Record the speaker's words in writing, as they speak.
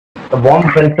A warm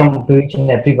welcome to each and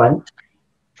everyone.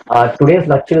 Today's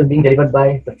lecture is being delivered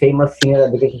by the famous senior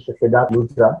advocate Mr. Sidharth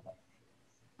Luthra.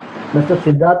 Mr.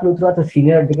 Sidharth Luthra is a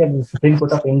senior advocate in the Supreme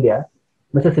Court of India.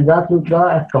 Mr. Sidharth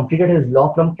Luthra has completed his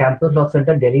law from Campus Law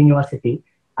Center, Delhi University,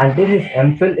 and did his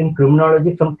MPhil in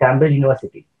criminology from Cambridge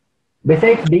University.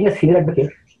 Besides being a senior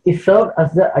advocate, he served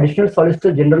as the Additional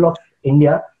Solicitor General of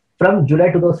India from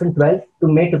July 2012 to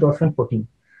May 2014.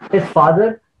 His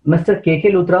father, Mr.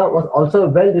 K.K. Luthra, was also a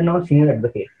well-renowned senior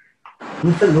advocate.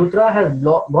 Mr. Luthra has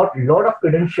got a lot of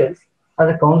credentials as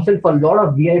a counsel for a lot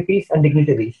of VIPs and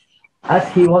dignitaries,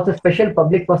 as he was a special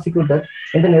public prosecutor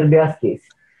in the Nirbhaya's case.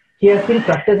 He has been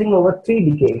practicing over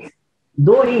 3 decades.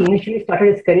 Though he initially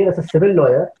started his career as a civil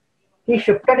lawyer, he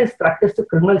shifted his practice to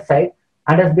criminal side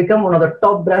and has become one of the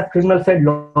top brass criminal side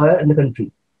lawyer in the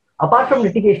country. Apart from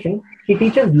litigation, he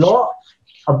teaches law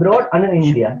abroad and in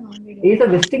India. He is a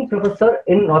visiting professor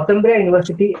in Northumbria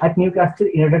University at Newcastle,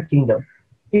 United Kingdom.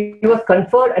 He was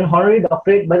conferred an honorary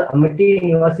doctorate by the Amity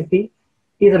University.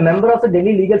 He is a member of the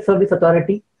Delhi Legal Service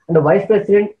Authority and the Vice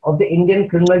President of the Indian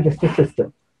Criminal Justice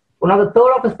System. One of the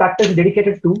third of his practice is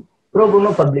dedicated to pro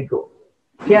bono publico.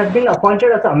 He has been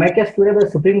appointed as an amicus curiae by the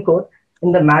Supreme Court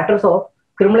in the matters of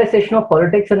criminalization of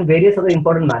politics and various other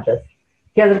important matters.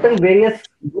 He has written various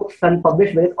books and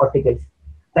published various articles.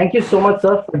 Thank you so much,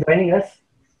 sir, for joining us.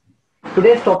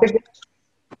 Today's topic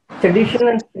is sedition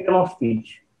and freedom of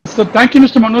speech. So thank you,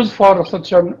 Mr. Manoj, for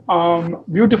such a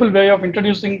beautiful way of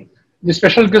introducing the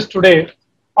special guest today.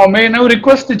 May I now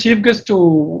request the chief guest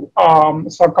to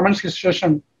commence his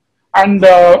session. And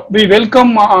we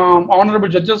welcome honorable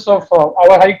judges of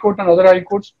our High Court and other High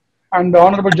Courts, and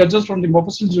honorable judges from the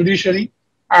Mofussil Judiciary,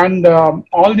 and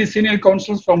all the senior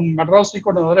counsels from Madurai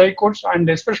Court and other High Courts, and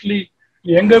especially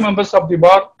the younger members of the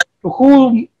bar, to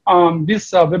whom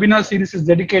this webinar series is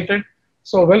dedicated.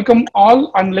 So welcome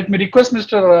all, and let me request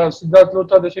Mr. Sidharth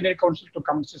Luthra, the senior counsel, to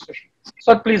commence the session.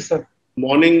 Sir, please, sir.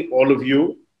 Morning, all of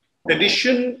you.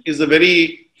 Sedition is a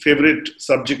very favorite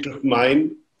subject of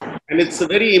mine, and it's a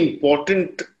very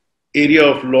important area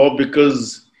of law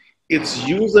because its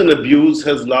use and abuse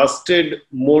has lasted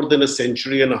more than a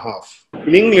century and a half.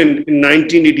 In England, in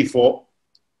 1984,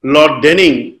 Lord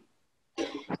Denning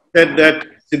said that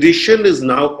sedition is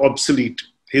now obsolete.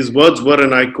 His words were,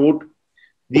 and I quote,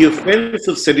 "The offense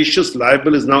of seditious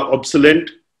libel is now obsolete.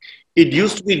 It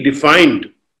used to be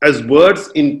defined as words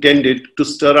intended to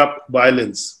stir up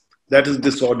violence, that is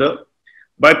disorder,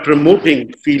 by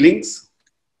promoting feelings,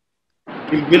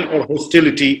 ill will or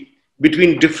hostility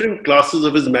between different classes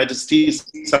of His Majesty's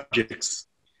subjects.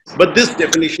 But this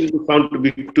definition was found to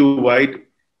be too wide.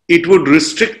 It would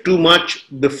restrict too much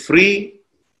the free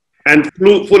and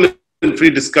full and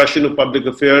free discussion of public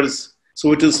affairs,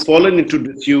 so it has fallen into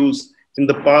disuse in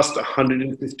the past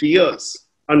 150 years,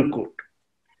 unquote."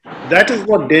 That is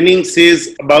what Denning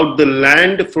says about the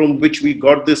land from which we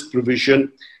got this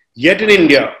provision. Yet in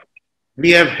India,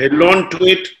 we have held on to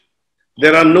it.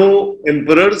 There are no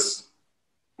emperors,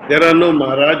 there are no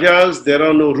maharajas, there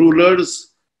are no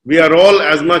rulers. We are all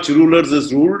as much rulers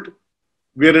as ruled.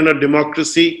 We are in a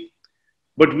democracy,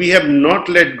 but we have not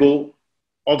let go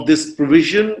of this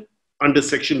provision under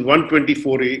section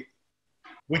 124A,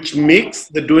 which makes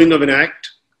the doing of an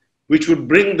act which would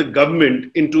bring the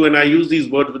government into, and I use these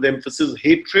words with emphasis,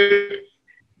 hatred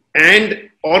and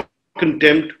or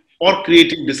contempt or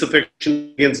creating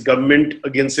disaffection against government,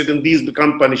 against it, and these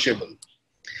become punishable.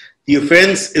 The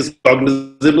offense is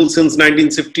cognizable since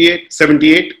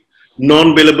 1978,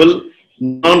 non-bailable,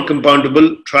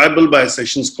 non-compoundable, triable by a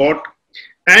sessions court,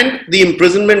 and the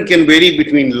imprisonment can vary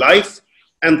between life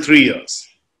and 3 years.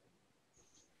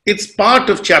 It's part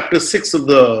of chapter 6 of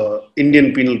the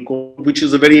Indian Penal Code, which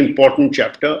is a very important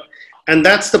chapter. And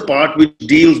that's the part which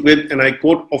deals with, and I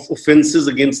quote, of offenses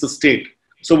against the state.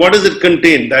 So what does it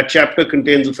contain? That chapter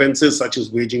contains offenses such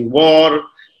as waging war,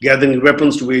 gathering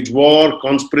weapons to wage war,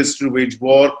 conspiracy to wage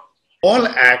war, all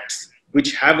acts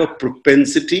which have a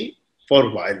propensity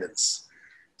for violence.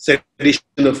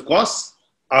 Sedition, of course,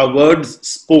 are words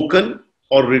spoken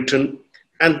or written,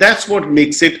 and that's what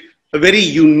makes it a very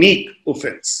unique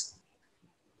offense.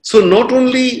 So not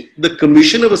only the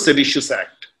commission of a seditious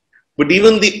act, but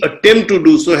even the attempt to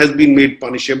do so has been made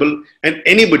punishable, and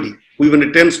anybody who even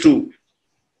attempts to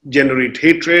generate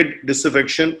hatred,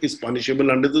 disaffection is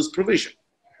punishable under this provision.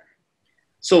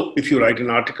 So if you write an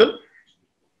article,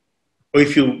 or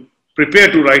if you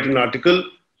prepare to write an article,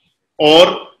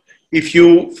 or if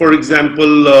you, for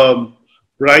example,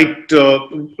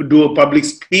 do a public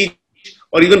speech,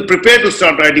 or even prepare to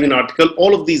start writing an article,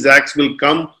 all of these acts will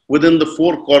come within the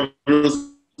 4 corners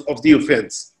of the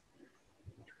offense.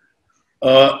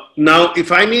 Now,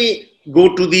 if I may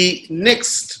go to the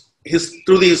next,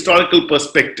 through the historical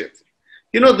perspective.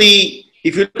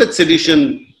 If you look at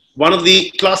sedition, one of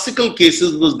the classical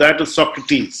cases was that of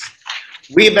Socrates.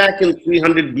 Way back in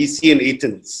 300 BC in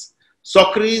Athens,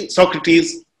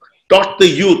 Socrates taught the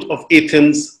youth of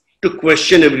Athens to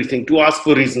question everything, to ask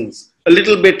for reasons. A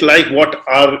little bit like what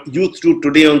our youth do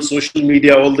today on social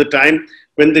media all the time,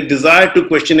 when they desire to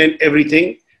question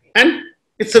everything. And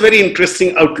it's a very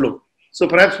interesting outlook. So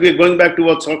perhaps we are going back to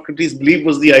what Socrates believed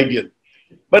was the ideal.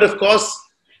 But of course,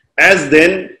 as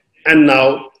then and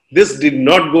now, this did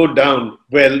not go down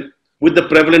well with the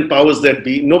prevalent powers that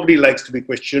be. Nobody likes to be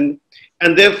questioned.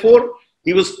 And therefore,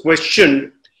 he was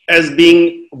questioned as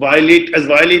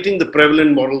violating the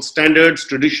prevalent moral standards,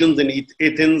 traditions in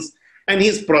Athens, and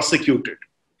he's prosecuted.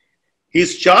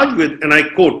 He's charged with, and I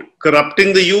quote,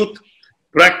 corrupting the youth,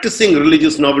 practicing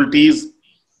religious novelties,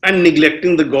 and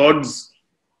neglecting the gods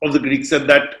of the Greeks at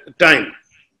that time.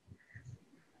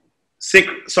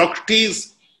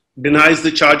 Socrates denies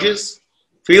the charges,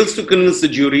 fails to convince the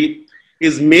jury,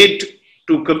 is made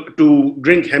to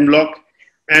drink hemlock,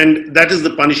 and that is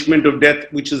the punishment of death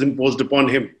which is imposed upon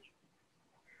him.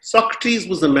 Socrates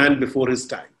was a man before his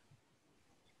time.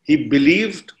 He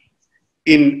believed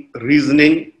in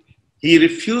reasoning. He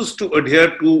refused to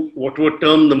adhere to what were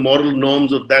termed the moral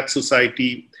norms of that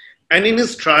society. And in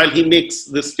his trial, he makes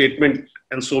this statement,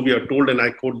 and so we are told, and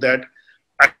I quote that,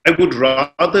 I would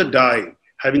rather die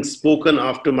having spoken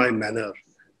after my manner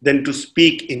than to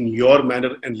speak in your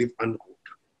manner and live unquote.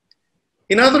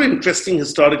 Another interesting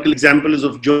historical example is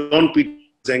of John Peter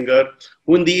Zenger,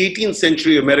 who in the 18th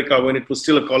century America, when it was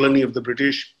still a colony of the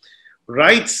British,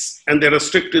 writes, and there are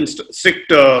strict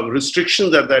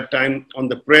restrictions at that time on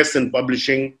the press and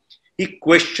publishing. He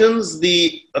questions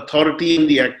the authority and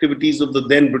the activities of the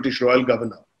then British royal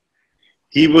governor.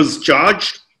 He was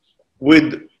charged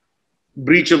with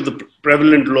breach of the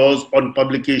prevalent laws on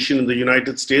publication in the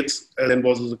United States, then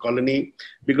was a colony,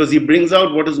 because he brings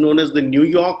out what is known as the New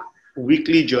York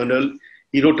Weekly Journal.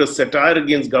 He wrote a satire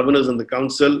against governors and the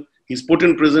council. He's put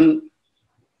in prison,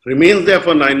 remains there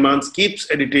for 9 months,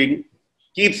 keeps editing,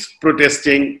 keeps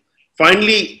protesting.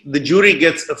 Finally, the jury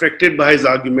gets affected by his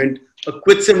argument,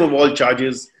 acquits him of all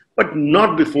charges, but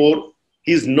not before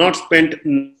he's not spent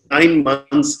 9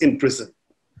 months in prison.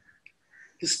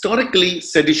 Historically,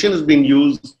 sedition has been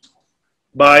used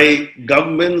by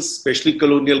governments, especially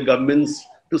colonial governments,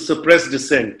 to suppress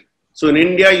dissent. So in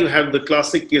India, you have the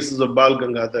classic cases of Bal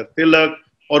Gangadhar Tilak,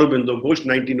 Aurobindo Ghosh,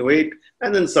 1908,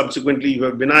 and then subsequently you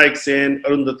have Vinayak Sen,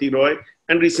 Arundhati Roy,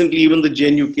 and recently even the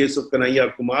JNU case of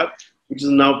Kanhaiya Kumar, which is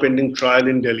now pending trial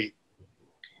in Delhi.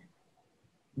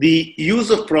 The use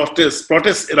of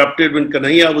protests erupted when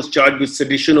Kanhaiya was charged with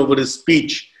sedition over his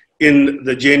speech in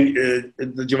the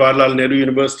Jawaharlal Nehru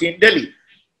University in Delhi.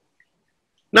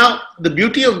 Now, the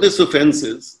beauty of this offense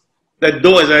is that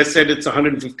though, as I said, it's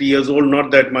 150 years old,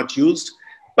 not that much used,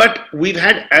 but we've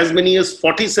had as many as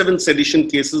 47 sedition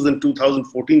cases in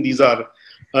 2014. These are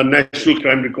National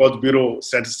Crime Records Bureau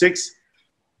statistics.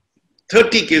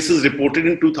 30 cases reported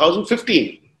in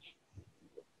 2015.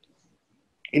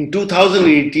 In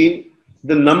 2018,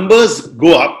 the numbers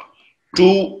go up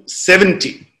to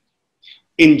 70.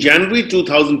 In January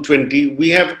 2020, we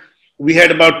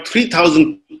had about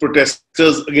 3,000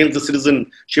 protesters against the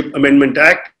Citizenship Amendment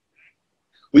Act,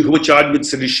 who were charged with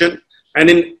sedition.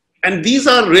 And these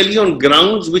are really on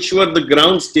grounds which were the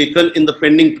grounds taken in the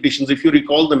pending petitions. If you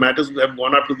recall, the matters have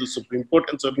gone up to the Supreme Court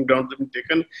and certain grounds have been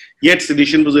taken. Yet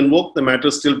sedition was invoked. The matter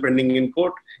is still pending in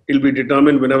court. It will be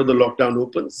determined whenever the lockdown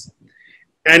opens.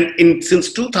 And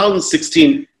since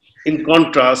 2016, in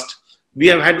contrast, we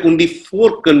have had only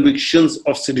 4 convictions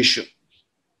of sedition.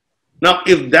 Now,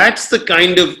 if that's the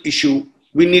kind of issue,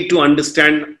 we need to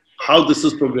understand how this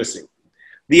is progressing.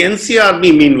 The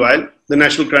NCRB, meanwhile, the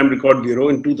National Crime Record Bureau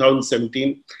in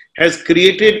 2017, has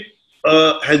generated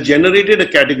a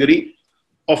category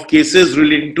of cases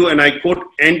relating to, and I quote,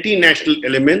 anti-national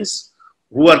elements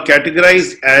who are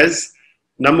categorized as,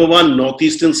 number 1,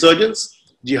 Northeast insurgents,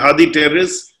 jihadi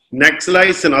terrorists,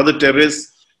 Naxalites and other terrorists,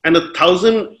 and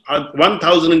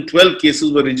 1,012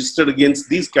 cases were registered against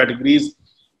these categories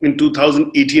in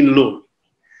 2018 alone.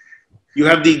 You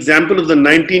have the example of the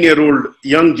 19-year-old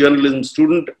young journalism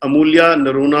student, Amulya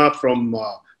Naruna from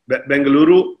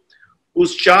Bengaluru,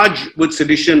 who's charged with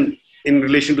sedition in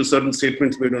relation to certain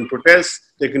statements made on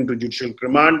protests, taken to judicial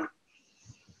remand.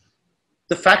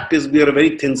 The fact is, we are a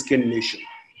very thin-skinned nation.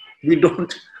 We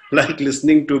don't like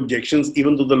listening to objections,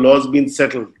 even though the law has been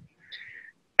settled.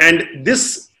 And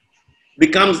this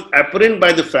becomes apparent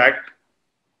by the fact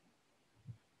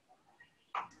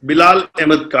Bilal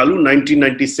Ahmed Kalu,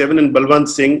 1997, and Balwant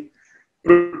Singh,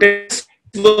 protests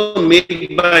were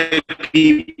made by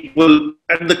people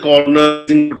at the corners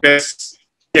in protests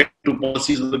to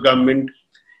policies of the government.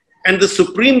 And the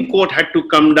Supreme Court had to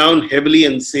come down heavily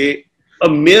and say a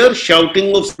mere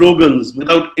shouting of slogans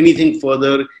without anything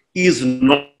further is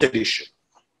not sedition.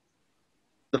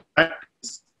 The fact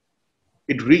is,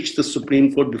 it reached the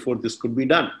Supreme Court before this could be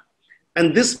done.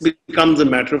 And this becomes a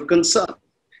matter of concern.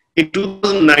 In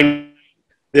 2009,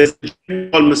 there's a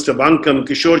gentleman called Mr. Bankam,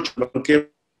 Kishore Bankam,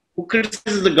 who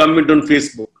criticizes the government on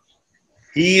Facebook.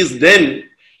 He is then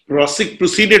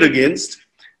proceeded against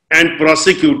and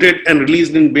prosecuted and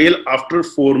released in bail after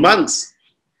 4 months.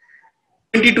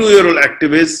 22-year-old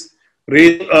activist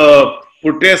raised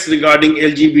protests regarding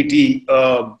LGBT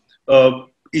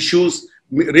issues,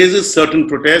 raises certain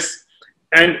protests,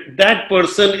 and that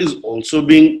person is also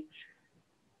being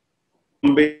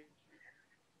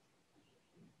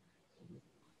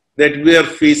that we are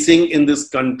facing in this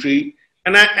country,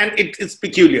 and it's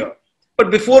peculiar. But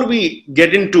before we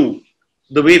get into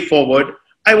the way forward,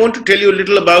 I want to tell you a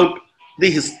little about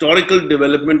the historical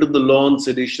development of the law on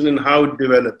sedition and how it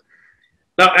developed.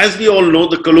 Now, as we all know,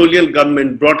 the colonial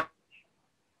government brought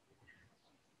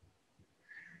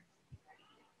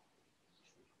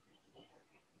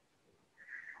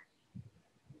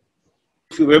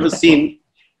if you've ever seen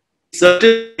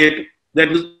certificate that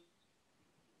was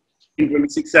in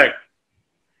 26 Act.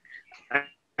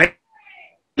 I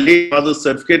laid father's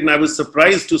certificate and I was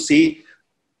surprised to see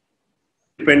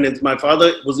independence. My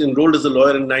father was enrolled as a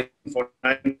lawyer in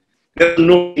 1949. There is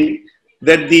no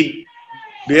that the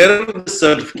bearer of the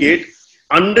certificate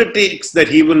undertakes that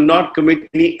he will not commit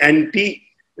any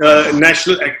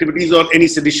anti-national activities or any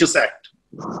seditious act.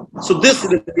 So this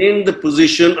remained the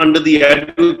position under the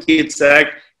Advocates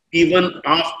Act even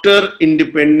after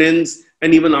independence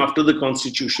and even after the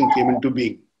Constitution came into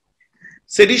being.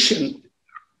 Sedition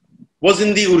was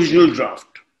in the original draft.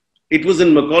 It was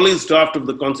in Macaulay's draft of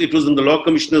the Constitution. It was in the Law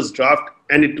Commissioner's draft,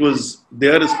 and it was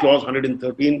there as clause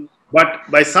 113. But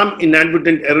by some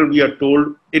inadvertent error, we are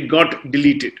told, it got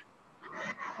deleted.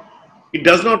 It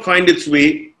does not find its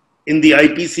way in the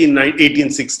IPC in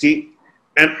 1860.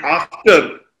 And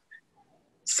after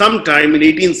some time in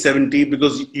 1870,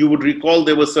 because you would recall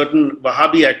there were certain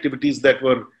Wahhabi activities that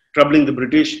were troubling the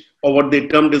British, or what they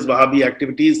termed as Wahhabi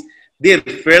activities, they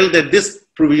felt that this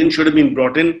provision should have been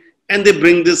brought in, and they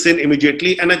bring this in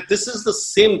immediately. And at this is the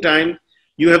same time,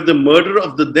 you have the murder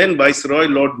of the then Viceroy,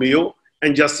 Lord Mayo,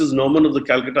 and Justice Norman of the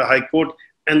Calcutta High Court,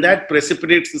 and that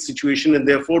precipitates the situation, and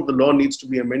therefore the law needs to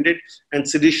be amended, and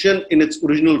sedition in its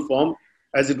original form,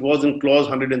 as it was in clause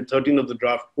 113 of the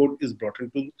draft code, is brought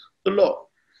into the law.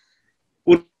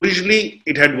 Originally,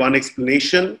 it had one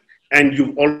explanation, and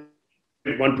you've already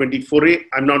 124A.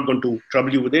 I'm not going to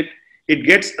trouble you with it. It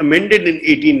gets amended in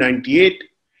 1898.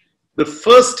 The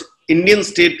first Indian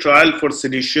state trial for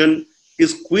sedition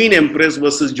is Queen Empress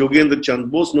versus Jogendra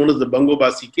Chand Bose, known as the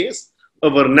Bangobasi case, a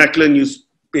vernacular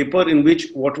newspaper in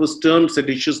which what was termed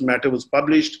seditious matter was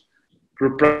published.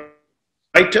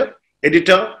 Proprietor,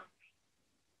 editor,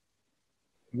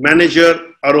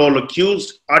 manager are all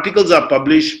accused. Articles are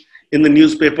published in the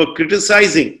newspaper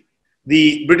criticizing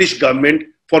the British government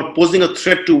for posing a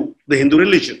threat to the Hindu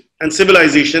religion and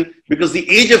civilization because the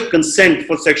age of consent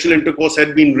for sexual intercourse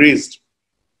had been raised.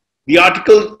 The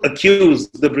article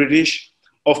accused the British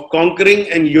of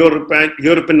conquering and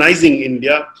Europeanizing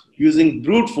India using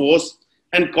brute force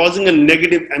and causing a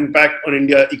negative impact on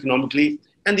India economically,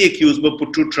 and the accused were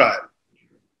put to trial.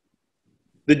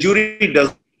 The jury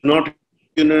does not have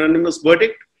a unanimous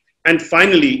verdict, and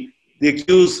finally, the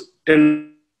accused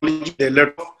they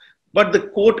let off, but the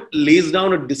court lays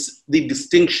down the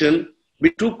distinction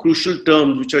with two crucial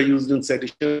terms which are used in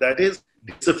sedition, that is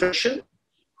disaffection,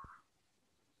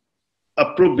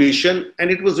 approbation,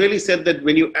 and it was really said that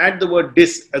when you add the word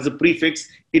dis as a prefix,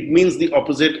 it means the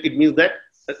opposite. It means that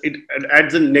it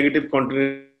adds a negative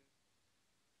connotation.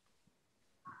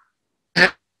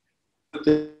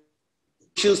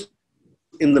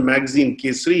 In the magazine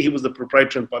Kesari, he was the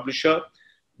proprietor and publisher.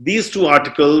 These two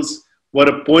articles were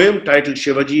a poem titled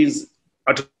Shivaji's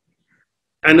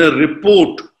and a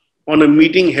report on a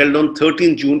meeting held on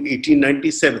 13 June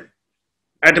 1897.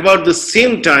 At about the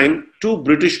same time, two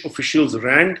British officials,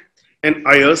 Rand and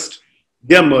Ayerst,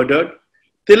 they are murdered.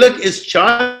 Tilak is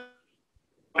charged,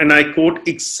 and I quote,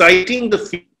 exciting the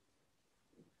feeling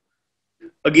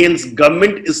against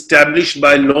government established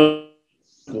by law.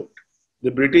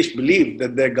 The British believed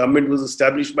that their government was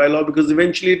established by law because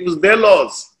eventually it was their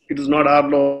laws. It was not our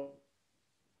law.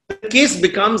 The case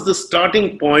becomes the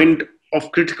starting point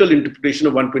of critical interpretation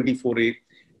of 124A,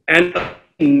 and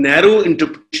narrow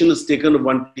interpretation is taken of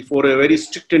 124A, a very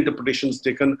strict interpretation is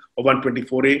taken of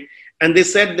 124A. And they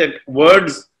said that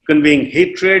words conveying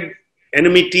hatred,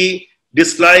 enmity,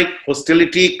 dislike,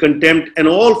 hostility, contempt, and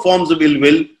all forms of ill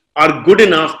will are good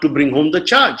enough to bring home the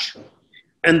charge.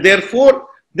 And therefore,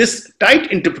 this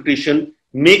tight interpretation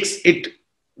makes it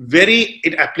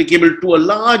applicable to a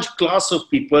large class of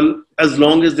people as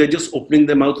long as they're just opening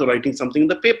their mouth or writing something in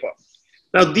the paper.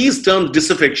 Now, these terms,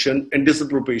 disaffection and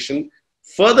disapprobation,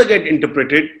 further get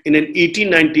interpreted in an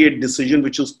 1898 decision,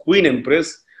 which was Queen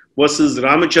Empress versus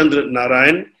Ramachandra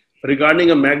Narayan,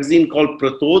 regarding a magazine called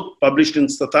Pratod, published in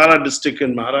Satara district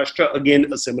in Maharashtra.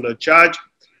 Again, a similar charge.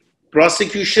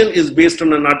 Prosecution is based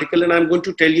on an article, and I'm going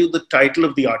to tell you the title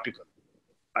of the article.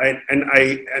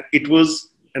 It was,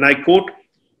 and I quote,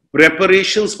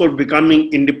 "Preparations for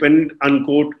becoming independent,"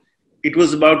 unquote. It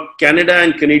was about Canada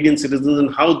and Canadian citizens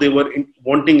and how they were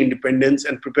wanting independence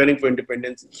and preparing for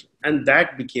independence. And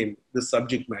that became the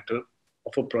subject matter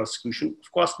of a prosecution,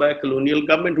 of course, by a colonial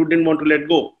government who didn't want to let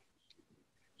go.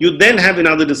 You then have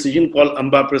another decision called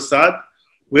Amba Prasad,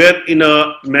 where in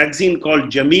a magazine called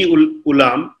Jami ul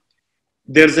Ulam,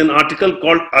 there's an article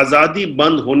called Azadi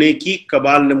Band Hone Ki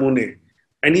Kabal Namune.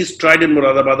 And he's tried in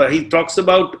Muradabad. He talks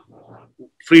about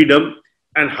freedom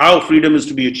and how freedom is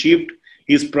to be achieved.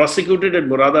 He is prosecuted at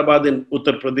Muradabad in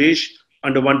Uttar Pradesh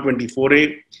under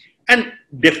 124A, and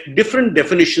different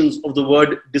definitions of the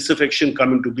word disaffection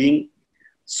come into being.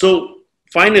 So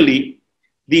finally,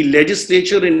 the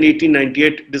legislature in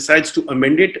 1898 decides to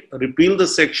amend it, repeal the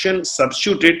section,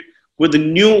 substitute it with the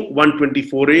new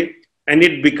 124A, and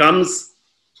it becomes,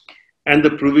 and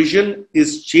the provision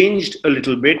is changed a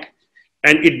little bit,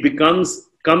 and it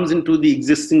comes into the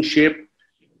existing shape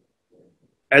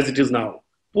as it is now.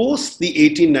 Post the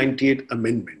 1898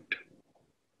 amendment,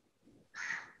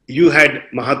 you had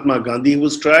Mahatma Gandhi who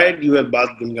was tried, you had Bal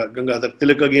Gangadhar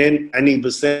Tilak again, Annie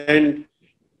Besant,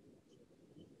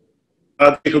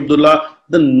 Abdullah.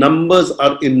 The numbers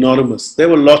are enormous. There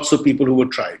were lots of people who were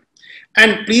tried.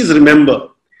 And please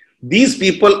remember, these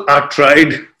people are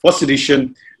tried for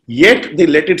sedition, yet they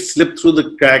let it slip through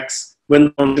the cracks when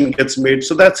the mountain gets made.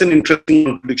 So that's an interesting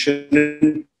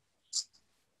contradiction.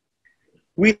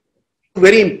 We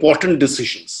very important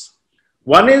decisions.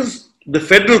 One is the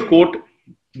federal court,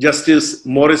 Justice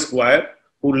Morris Guire,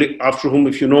 after whom,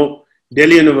 if you know,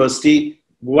 Delhi University,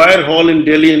 Guire Hall in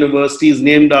Delhi University is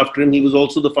named after him. He was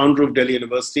also the founder of Delhi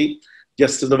University,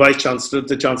 just as the Vice Chancellor,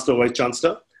 the Chancellor, Vice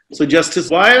Chancellor. So Justice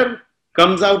Guire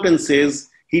comes out and says,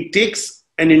 he takes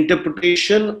an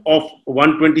interpretation of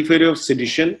 124 of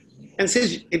sedition and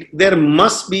says there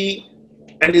must be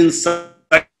an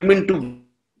incitement to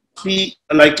be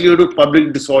a likelihood of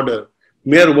public disorder.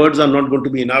 Mere words are not going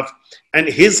to be enough. And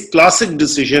his classic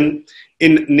decision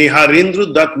in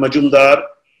Niharendra Dutt Majumdar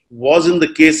was in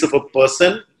the case of a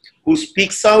person who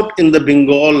speaks out in the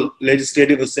Bengal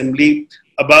Legislative Assembly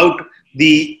about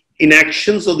the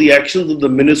inactions or the actions of the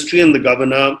ministry and the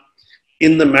governor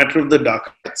in the matter of the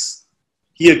Dakats.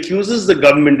 He accuses the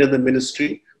government and the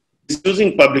ministry of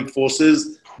using public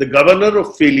forces, the governor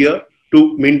of failure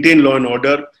to maintain law and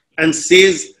order, and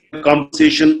says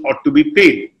compensation ought to be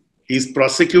paid. He is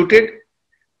prosecuted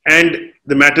and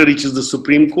the matter reaches the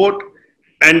Supreme Court,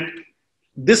 and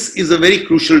this is a very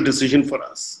crucial decision for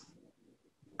us.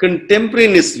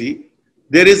 Contemporaneously,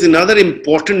 there is another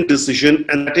important decision,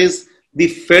 and that is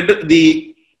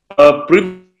the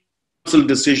Privy Council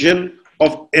decision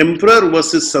of Emperor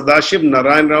versus Sadashiv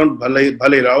Narayan Rao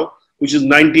Bhale Rao, which is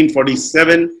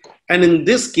 1947. And in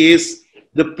this case,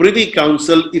 the Privy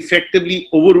Council effectively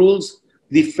overrules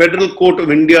the Federal Court of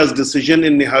India's decision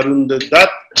in Niharendra Dutt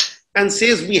and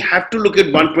says we have to look at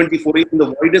 124 in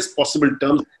the widest possible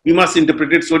terms. We must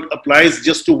interpret it so it applies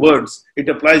just to words. It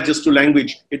applies just to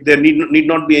language. There need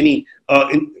not be any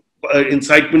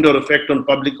incitement or effect on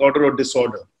public order or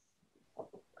disorder.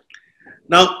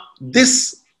 Now,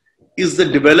 this is the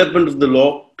development of the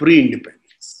law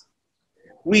pre-independence.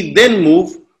 We then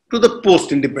move to the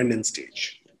post-independence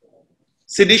stage.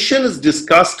 Sedition is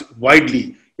discussed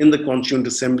widely in the Constituent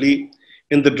Assembly.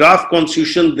 In the draft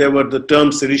constitution, there were the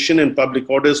terms sedition and public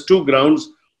order as two grounds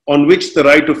on which the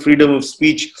right of freedom of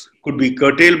speech could be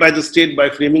curtailed by the state by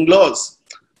framing laws.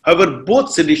 However,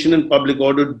 both sedition and public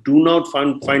order do not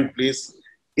find place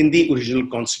in the original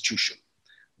constitution.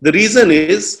 The reason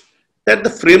is that the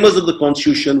framers of the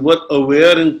constitution were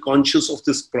aware and conscious of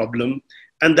this problem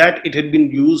and that it had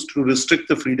been used to restrict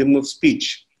the freedom of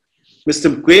speech.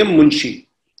 Mr. Quayam Munshi,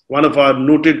 one of our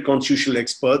noted constitutional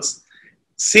experts,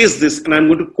 says this, and I'm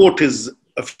going to quote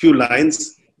a few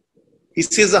lines. He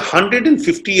says,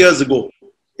 150 years ago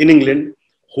in England,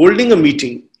 holding a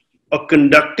meeting or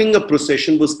conducting a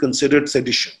procession was considered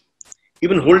sedition.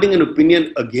 Even holding an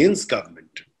opinion against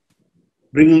government,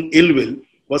 bringing ill will,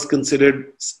 was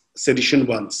considered sedition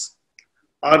once.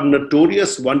 Our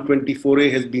notorious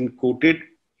 124A has been quoted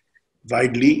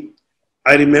widely.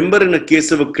 I remember in a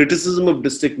case of a criticism of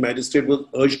district magistrate was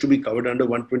urged to be covered under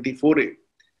 124A.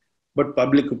 But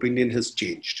public opinion has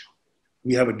changed.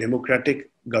 We have a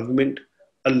democratic government.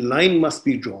 A line must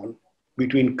be drawn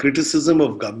between criticism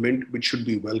of government, which should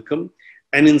be welcome,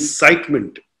 and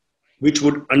incitement, which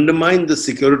would undermine the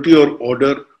security or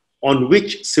order on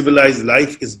which civilized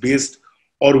life is based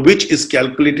or which is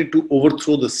calculated to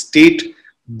overthrow the state.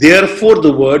 Therefore,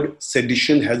 the word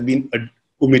sedition has been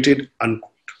omitted,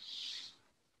 unquote.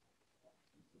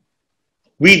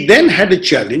 We then had a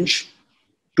challenge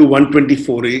to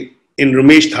 124A in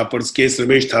Ramesh Thapar's case,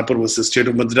 Ramesh Thapar versus State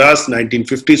of Madras,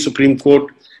 1950 Supreme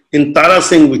Court, in Tara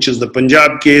Singh, which is the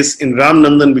Punjab case, in Ram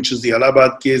Nandan, which is the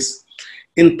Allahabad case.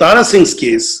 In Tara Singh's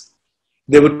case,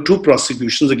 there were two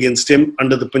prosecutions against him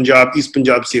under the East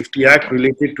Punjab Safety Act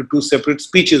related to two separate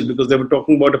speeches because they were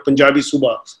talking about a Punjabi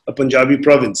Suba, a Punjabi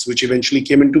province, which eventually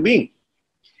came into being.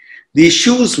 The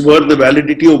issues were the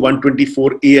validity of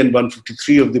 124A and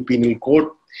 153 of the Penal Code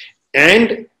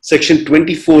and Section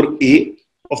 24A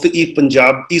of the East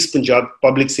Punjab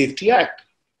Public Safety Act.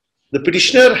 The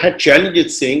petitioner had challenged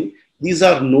it, saying these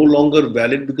are no longer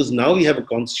valid because now we have a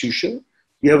constitution,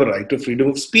 we have a right of freedom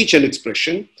of speech and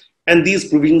expression, and these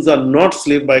provisions are not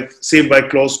saved by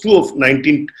Clause 2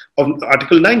 of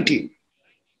Article 19.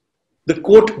 The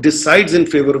court decides in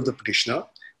favor of the petitioner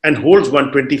and holds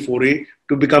 124A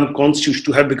to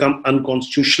have become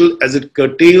unconstitutional as it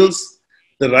curtails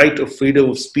the right of freedom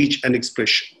of speech and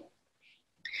expression.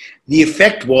 The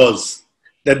effect was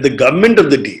that the government of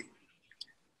the day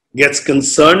gets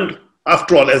concerned.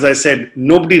 After all, as I said,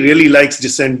 nobody really likes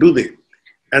dissent, do they?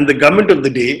 And the government of the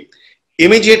day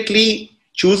immediately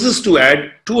chooses to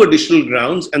add two additional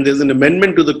grounds, and there's an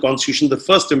amendment to the Constitution, the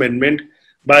First Amendment,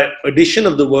 by addition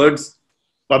of the words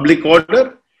public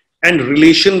order and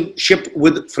relationship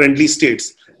with friendly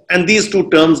states. And these two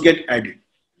terms get added.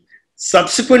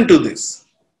 Subsequent to this,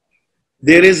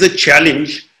 there is a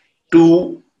challenge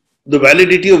to the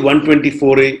validity of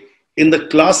 124A in the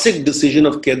classic decision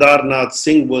of Kedarnath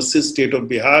Singh versus State of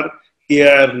Bihar,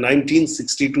 AIR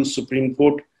 1962 Supreme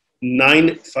Court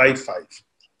 955.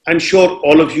 I'm sure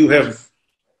all of you have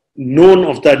known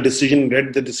of that decision,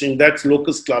 read the decision. That's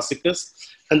locus classicus.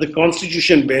 And the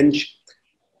Constitution bench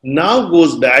now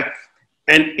goes back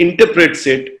and interprets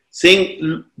it,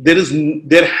 saying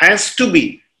there has to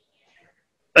be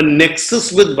a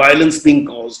nexus with violence being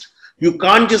caused. You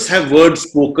can't just have words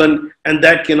spoken and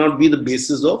that cannot be the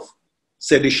basis of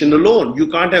sedition alone. You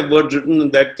can't have words written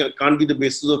and that can't be the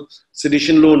basis of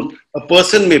sedition alone. A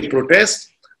person may protest,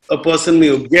 a person may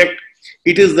object.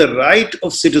 It is the right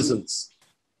of citizens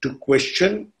to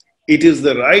question. It is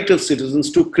the right of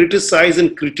citizens to criticize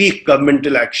and critique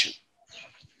governmental action.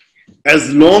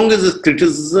 As long as it's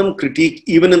criticism, critique,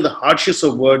 even in the harshest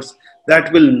of words,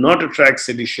 that will not attract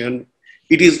sedition.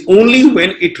 It is only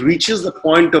when it reaches the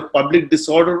point of public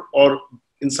disorder or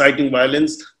inciting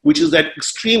violence, which is that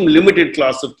extreme limited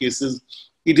class of cases,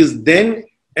 it is then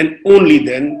and only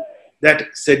then that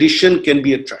sedition can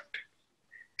be attracted.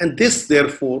 And this,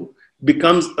 therefore,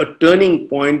 becomes a turning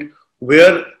point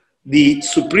where the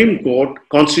Supreme Court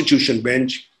Constitution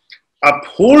bench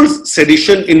upholds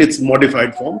sedition in its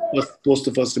modified form, post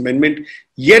the First Amendment,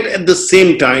 yet at the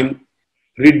same time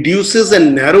reduces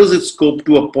and narrows its scope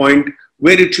to a point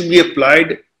where it should be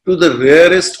applied to the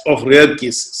rarest of rare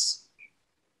cases.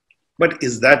 But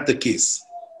is that the case?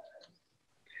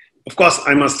 Of course,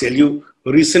 I must tell you,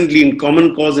 recently in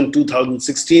Common Cause in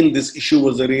 2016, this issue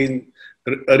was again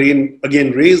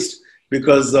raised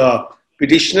because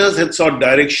petitioners had sought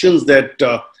directions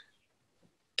that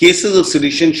cases of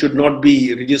sedition should not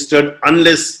be registered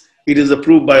unless it is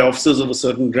approved by officers of a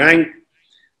certain rank.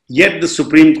 Yet the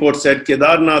Supreme Court said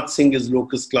Kedarnath Singh is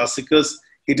locus classicus.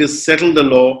 It is settled the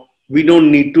law. We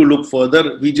don't need to look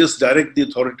further. We just direct the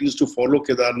authorities to follow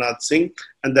Kedarnath Singh,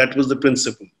 and that was the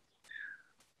principle.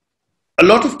 A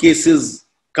lot of cases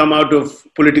come out of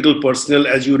political personnel.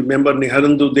 As you remember,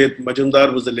 Niharandu Det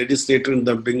Majumdar was a legislator in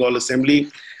the Bengal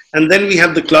Assembly. And then we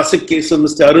have the classic case of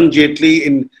Mr. Arun Jaitley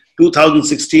in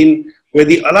 2016, where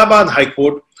the Allahabad High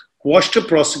Court quashed a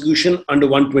prosecution under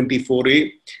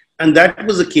 124A. And that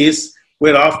was a case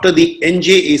where after the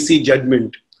NJAC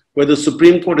judgment, where the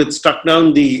Supreme Court had struck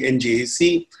down the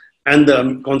NJAC and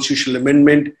the constitutional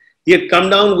amendment, he had come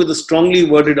down with a strongly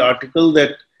worded article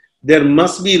that there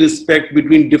must be respect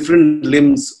between different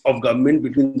limbs of government,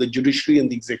 between the judiciary and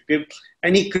the executive.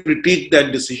 And he critiqued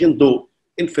that decision, though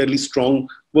in fairly strong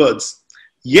words.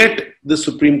 Yet the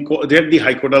Supreme Court, yet the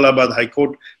High Court, Allahabad High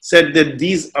Court, said that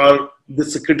this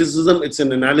is a criticism, it's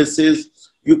an analysis.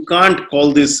 You can't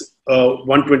call this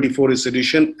 124 a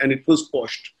sedition, and it was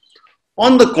quashed.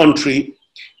 On the contrary,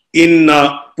 in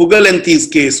Pugalanthi's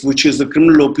case, which is the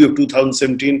criminal OP of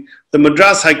 2017, the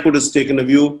Madras High Court has taken a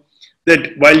view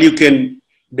that while you can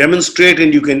demonstrate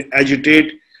and you can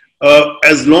agitate,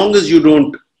 as long as you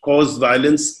don't cause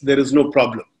violence, there is no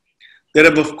problem. There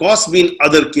have, of course, been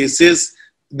other cases.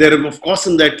 There have, of course,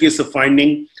 in that case, a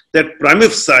finding that prima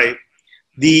facie,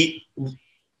 the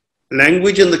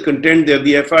language and the content there,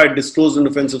 the FIR disclosed an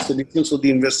offense of sedition, so the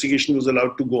investigation was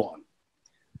allowed to go on.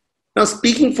 Now,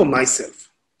 speaking for myself,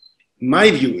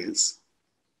 my view is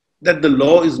that the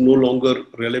law is no longer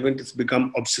relevant, it's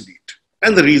become obsolete.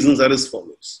 And the reasons are as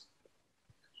follows.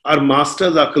 Our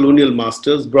masters, our colonial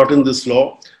masters, brought in this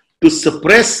law to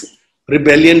suppress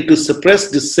rebellion, to suppress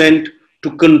dissent,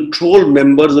 to control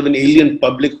members of an alien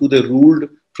public who they ruled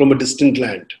from a distant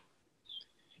land.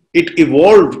 It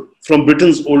evolved from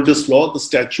Britain's oldest law, the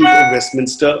Statute of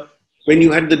Westminster, when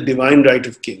you had the divine right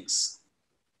of kings.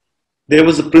 There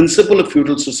was a principle of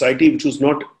feudal society which was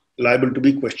not liable to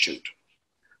be questioned.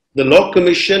 The Law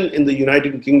Commission in the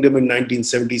United Kingdom in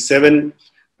 1977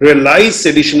 realized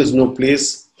sedition has no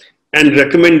place and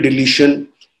recommend deletion.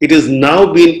 It has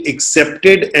now been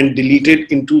accepted and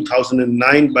deleted in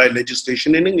 2009 by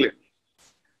legislation in England.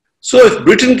 So if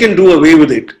Britain can do away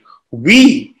with it,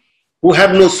 we who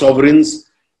have no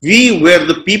sovereigns, we where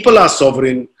the people are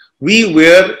sovereign, we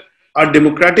where our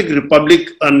democratic republic,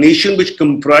 a nation which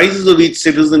comprises of each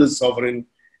citizen is sovereign,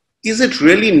 is it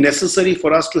really necessary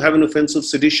for us to have an offense of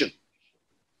sedition?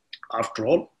 After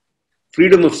all,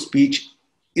 freedom of speech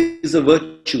is a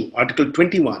virtue. Article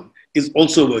 21 is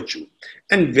also a virtue.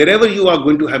 And wherever you are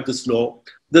going to have this law,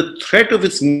 the threat of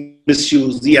its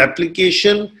misuse, the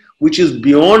application which is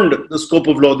beyond the scope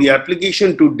of law, the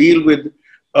application to deal with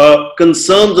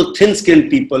concerns of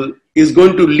thin-skinned people is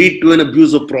going to lead to an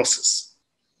abuse of process.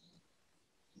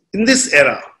 In this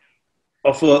era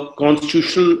of a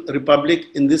constitutional republic,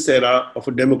 in this era of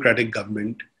a democratic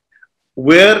government,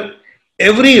 where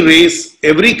every race,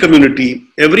 every community,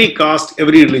 every caste,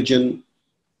 every religion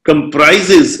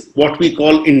comprises what we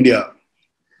call India,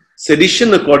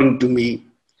 sedition, according to me,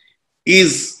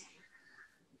 is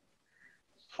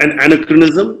an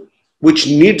anachronism which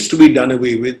needs to be done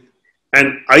away with,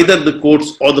 and either the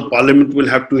courts or the parliament will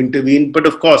have to intervene. But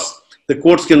of course, the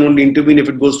courts can only intervene if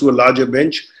it goes to a larger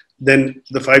bench than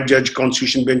the 5-judge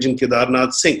constitution bench in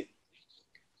Kedarnath Singh.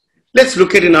 Let's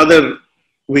look at another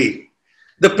way.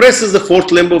 The press is the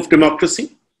fourth limb of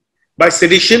democracy. By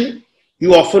sedition,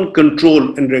 you often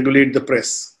control and regulate the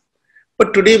press.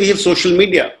 But today we have social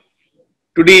media.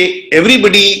 Today,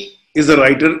 everybody is a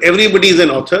writer, everybody is an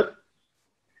author,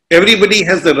 everybody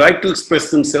has the right to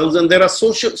express themselves, and there are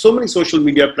so many social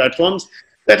media platforms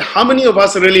that how many of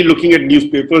us are really looking at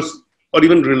newspapers or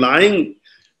even relying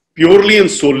purely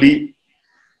and solely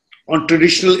on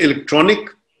traditional electronic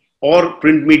or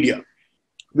print media?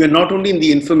 We are not only in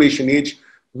the information age,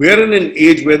 we are in an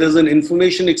age where there's an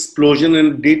information explosion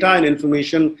and data and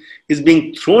information is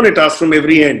being thrown at us from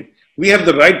every end. We have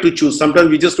the right to choose. Sometimes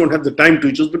we just don't have the time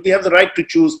to choose, but we have the right to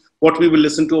choose what we will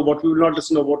listen to or what we will not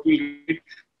listen to, or what we read,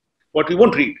 what we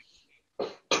won't read.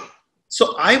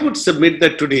 So I would submit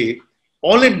that today,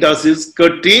 all it does is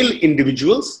curtail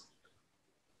individuals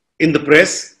in the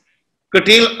press,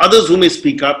 curtail others who may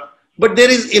speak up, but there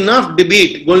is enough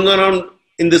debate going on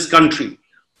in this country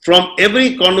from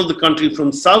every corner of the country,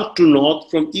 from south to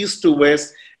north, from east to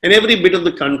west, and every bit of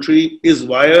the country is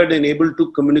wired and able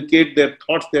to communicate their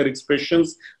thoughts, their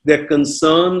expressions, their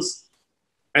concerns.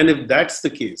 And if that's the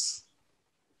case,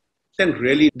 then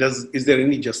really is there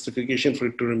any justification for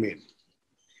it to remain?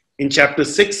 In chapter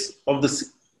 6 of the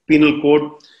Penal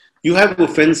Code, you have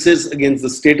offenses against the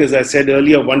state, as I said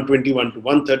earlier, 121 to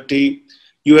 130.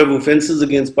 You have offenses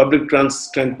against public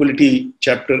tranquility,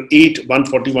 chapter 8,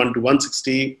 141 to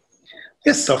 160.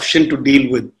 They're sufficient to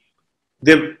deal with.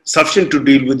 They're sufficient to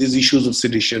deal with these issues of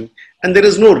sedition, and there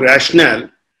is no rationale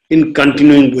in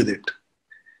continuing with it.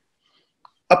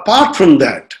 Apart from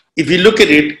that, if you look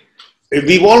at it,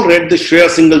 we've all read the Shreya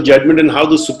Singhal judgment and how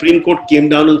the Supreme Court came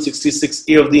down on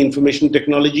 66A of the Information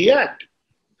Technology Act.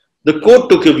 The court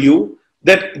took a view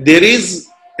that there is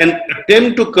an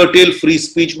attempt to curtail free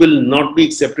speech will not be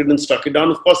accepted and struck it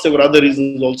down. Of course, there were other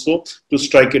reasons also to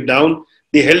strike it down.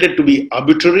 They held it to be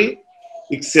arbitrary,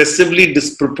 excessively,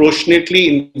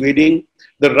 disproportionately invading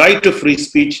the right of free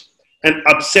speech and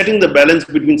upsetting the balance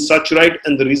between such right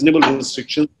and the reasonable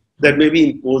restrictions that may be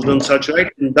imposed on such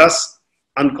right, and thus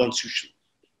unconstitutional.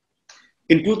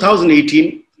 In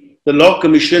 2018, the Law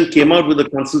Commission came out with a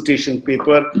consultation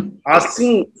paper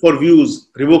asking for views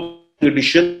revoking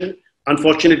edition.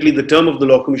 Unfortunately, the term of the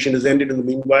Law Commission has ended in the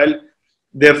meanwhile.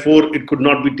 Therefore, it could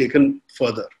not be taken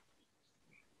further.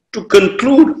 To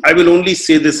conclude, I will only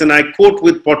say this, and I quote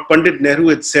with what Pandit Nehru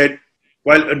had said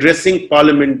while addressing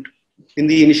Parliament in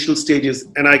the initial stages,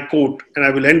 and I quote, and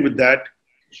I will end with that: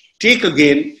 take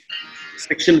again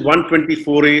Section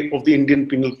 124A of the Indian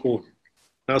Penal Code.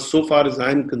 Now, so far as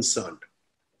I am concerned,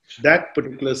 that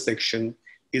particular section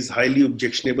is highly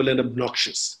objectionable and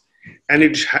obnoxious, and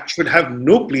it should have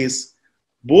no place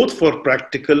both for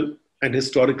practical and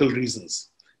historical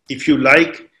reasons, if you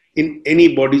like, in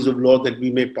any bodies of law that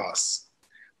we may pass.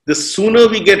 The sooner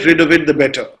we get rid of it, the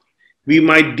better. We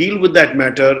might deal with that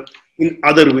matter in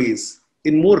other ways,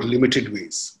 in more limited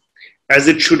ways, as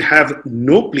it should have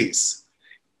no place,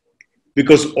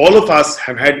 because all of us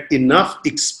have had enough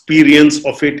experience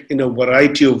of it in a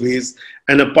variety of ways,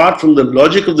 and apart from the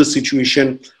logic of the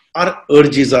situation, our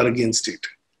urges are against it.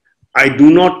 I do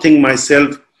not think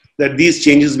myself that these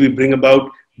changes we bring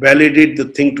about validate the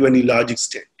thing to any large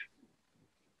extent.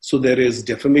 So there is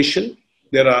defamation,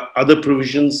 there are other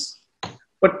provisions,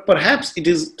 but perhaps it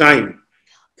is time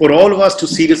for all of us to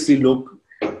seriously look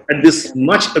at this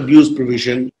much abused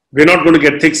provision. We're not going to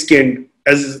get thick-skinned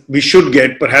as we should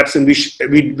get, perhaps, and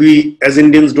we as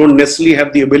Indians don't necessarily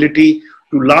have the ability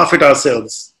to laugh at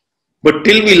ourselves. But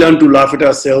till we learn to laugh at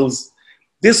ourselves,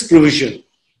 this provision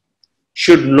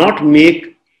should not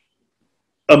make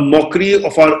a mockery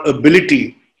of our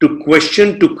ability to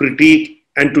question, to critique,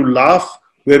 and to laugh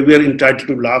where we are entitled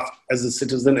to laugh as a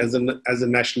citizen, as a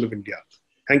national of India.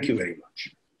 Thank you very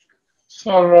much.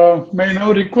 Sir, may I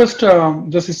now request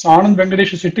Justice Anand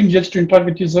Venkatesh, sitting judge, to interact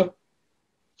with you, sir?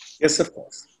 Yes, of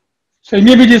course. So,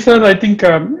 immediately, sir, I think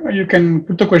you can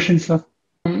put the question, sir.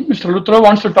 Mr. Luthra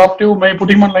wants to talk to you. May I put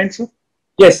him on line, sir?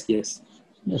 Yes, yes.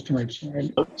 Just a minute,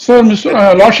 sir. Sir,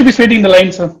 Mr. Lordship is waiting in the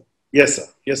line, sir. Yes, sir.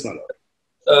 Yes, my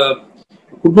lord.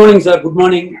 Good morning, sir. Good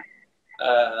morning.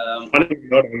 Morning,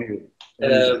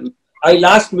 Lord. I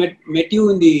last met you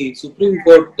in the Supreme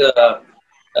Court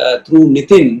through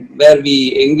Nitin, where we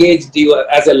engaged you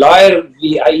as a lawyer.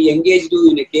 I engaged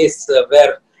you in a case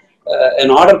where an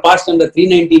order passed under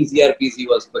 319 CRPC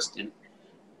was questioned.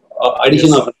 Addition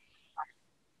Yes. of.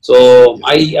 So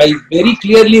I very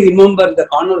clearly remember the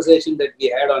conversation that we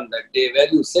had on that day, where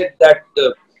you said that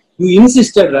you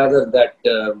insisted rather that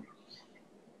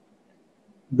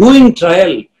doing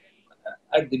trial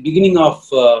at the beginning of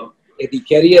the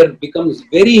career becomes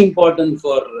very important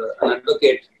for an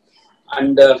advocate,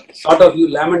 and sort of you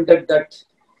lamented that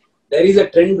there is a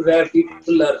trend where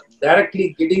people are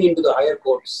directly getting into the higher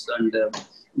courts, and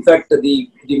in fact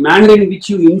the manner in which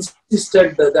you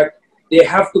insisted that they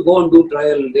have to go and do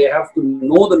trial, they have to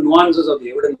know the nuances of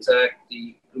the Evidence Act,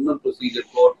 the Criminal Procedure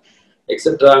Code,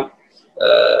 etc.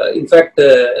 In fact,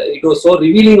 it was so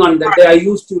revealing on that day. I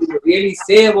used to really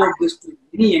say about this to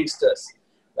many youngsters,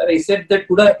 where I said that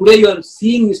today you are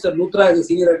seeing Mr. Luthra as a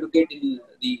senior advocate in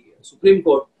the Supreme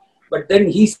Court, but then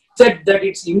he said that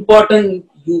it's important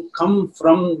you come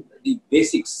from the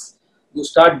basics. You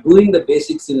start doing the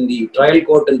basics in the trial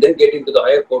court and then get into the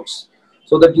higher courts,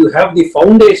 so that you have the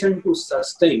foundation to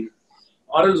sustain.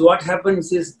 Or else what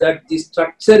happens is that the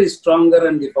structure is stronger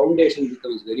and the foundation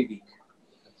becomes very weak.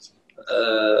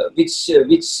 Which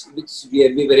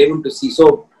we were able to see.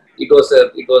 So it was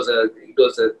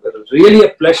really a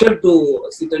pleasure to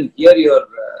sit and hear your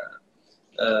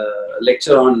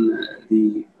lecture on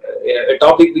a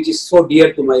topic which is so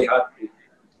dear to my heart.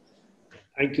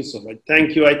 Thank you so much.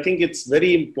 Thank you. I think it's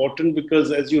very important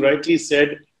because, as you rightly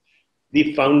said,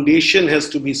 the foundation has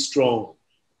to be strong.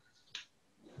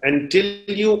 Until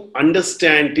you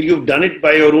understand, till you've done it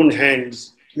by your own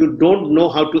hands, you don't know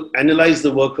how to analyze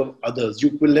the work of others.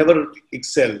 You will never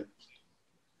excel.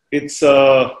 It's,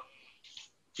 my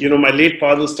late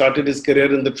father started his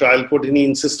career in the trial court, and he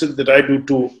insisted that I do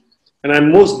too. And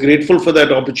I'm most grateful for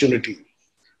that opportunity.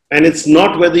 And it's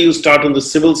not whether you start on the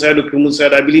civil side or criminal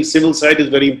side. I believe civil side is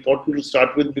very important to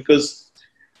start with, because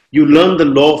you learn the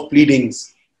law of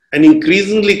pleadings. And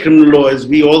increasingly criminal law, as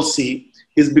we all see,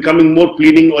 is becoming more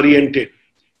pleading oriented.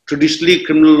 Traditionally,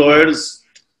 criminal lawyers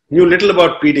knew little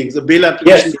about pleadings. A bail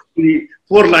application is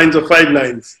 4 lines or 5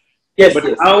 lines. Yes, but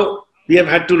yes. Now we have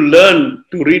had to learn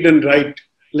to read and write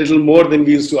a little more than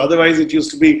we used to. Otherwise, it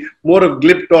used to be more of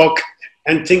glib talk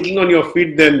and thinking on your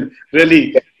feet than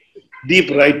really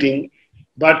deep writing.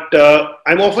 But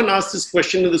I'm often asked this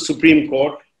question in the Supreme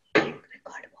Court,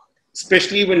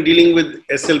 especially when dealing with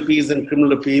SLPs and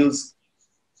criminal appeals,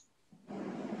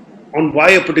 on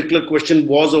why a particular question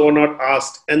was or not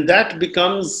asked. And that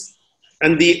becomes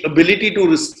And the ability to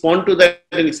respond to that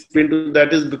and explain to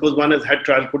that is because one has had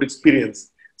trial court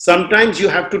experience. Sometimes you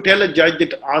have to tell a judge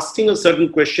that asking a certain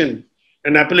question,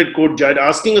 an appellate court judge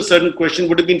asking a certain question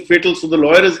would have been fatal. So the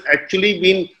lawyer has actually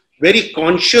been very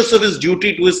conscious of his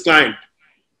duty to his client.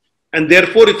 And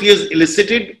therefore, if he has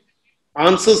elicited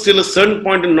answers till a certain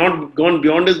point and not gone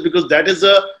beyond this, because that is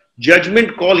a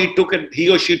judgment call he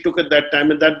or she took at that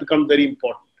time, and that becomes very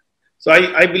important. So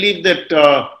I believe that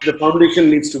the foundation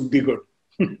needs to be good.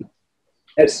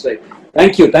 That's right.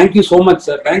 Thank you. Thank you so much,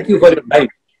 sir. Thank you for your time.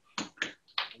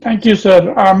 Thank you,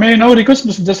 sir. May I now request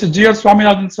Mr. Justice G.R.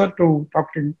 Swaminathan, sir, to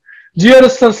talk to you. G.R.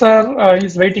 sir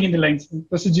is waiting in the line.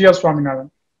 This is G.R. Swaminathan.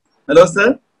 Hello,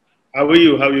 sir. How are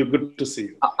you? How are you? Good to see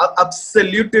you.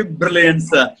 Absolutely brilliant,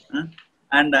 sir.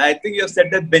 And I think you have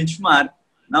set a benchmark.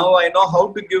 Now I know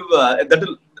how to give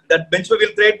that benchmark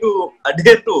we'll try to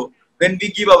adhere to when we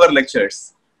give our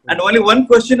lectures. And only one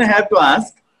question I have to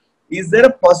ask. Is there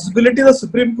a possibility of the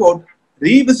Supreme Court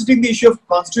revisiting the issue of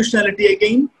constitutionality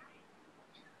again?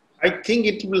 I think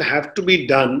it will have to be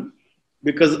done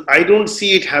because I don't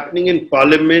see it happening in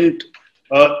Parliament.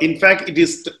 In fact, it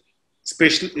is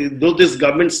especially though this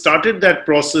government started that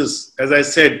process, as I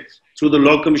said, through the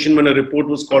Law Commission when a report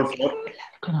was called for,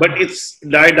 but it's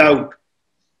died out.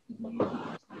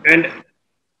 And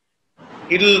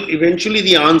it'll eventually,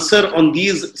 the answer on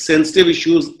these sensitive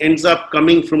issues ends up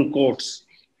coming from courts.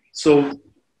 So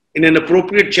in an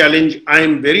appropriate challenge, I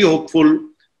am very hopeful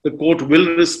the court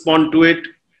will respond to it.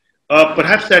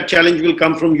 Perhaps that challenge will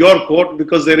come from your court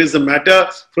because there is a matter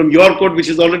from your court which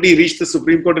has already reached the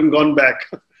Supreme Court and gone back.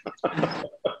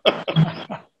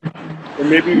 So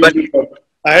maybe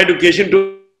I had occasion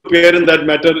to appear in that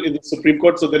matter in the Supreme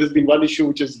Court. So there has been one issue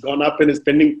which has gone up and is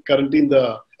pending currently in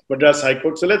the Madras High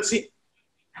Court. So let's see.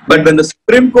 But when the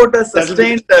Supreme Court has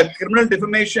sustained criminal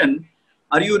defamation,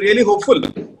 are you really hopeful?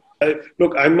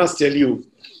 Look, I must tell you,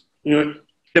 I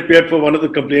appeared for one of the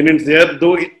complainants there,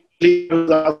 though it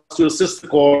was asked to assist the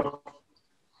court.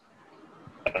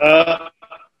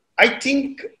 I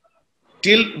think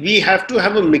till we have to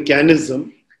have a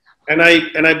mechanism, and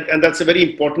that's a very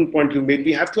important point you made.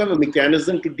 We have to have a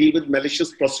mechanism to deal with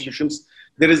malicious prosecutions.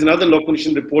 There is another Law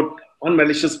Commission report on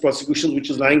malicious prosecutions which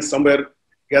is lying somewhere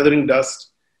gathering dust.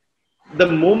 The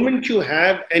moment you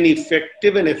have an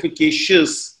effective and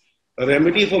efficacious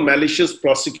remedy for malicious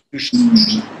prosecution,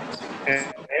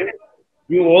 and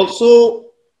you also,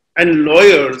 and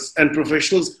lawyers and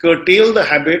professionals curtail the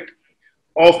habit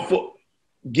of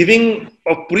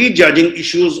prejudging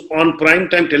issues on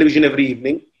primetime television every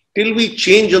evening. Till we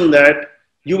change on that,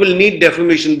 you will need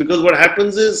defamation, because what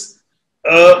happens is,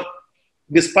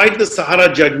 despite the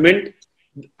Sahara judgment,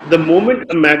 the moment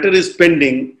a matter is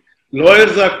pending,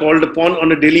 lawyers are called upon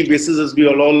on a daily basis, as we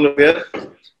are all aware,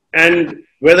 and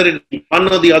whether it be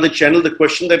one or the other channel, the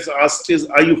question that's asked is,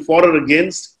 are you for or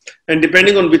against? And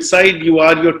depending on which side you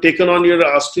are, you're taken on, you're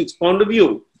asked to expound a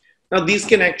view. Now, these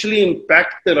can actually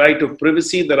impact the right of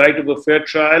privacy, the right of a fair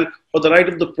trial, or the right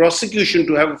of the prosecution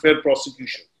to have a fair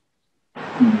prosecution.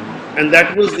 And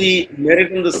that was the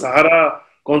merit in the Sahara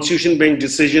Constitution Bench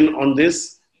decision on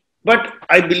this. But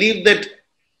I believe that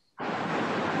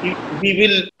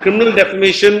criminal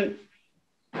defamation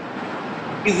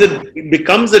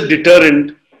becomes a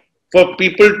deterrent for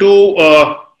people to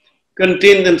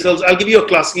contain themselves. I'll give you a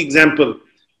classic example.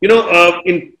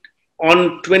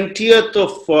 On 20th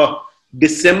of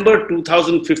December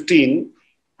 2015,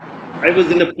 I was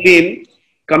in a plane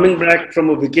coming back from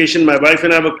a vacation. My wife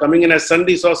and I were coming, and I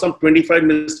suddenly saw some 25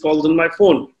 missed calls on my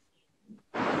phone.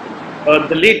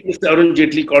 The late Mr. Arun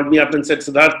Jaitley called me up and said,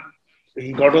 Sidharth,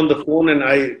 he got on the phone and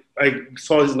I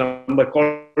saw his number,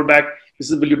 called back. He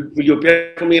said, will you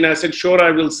appear for me? And I said, sure,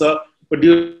 I will, sir. But do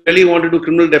you really want to do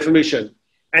criminal defamation?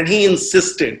 And he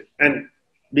insisted. And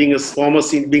being a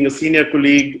senior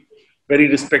colleague, very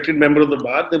respected member of the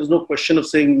bar, there was no question of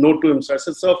saying no to him. So I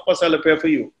said, sir, of course, I'll appear for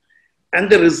you. And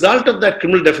the result of that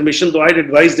criminal defamation, though I'd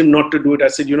advised him not to do it, I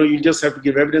said, you just have to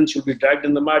give evidence, you'll be dragged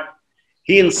in the mud.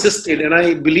 He insisted, and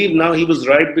I believe now he was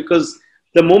right, because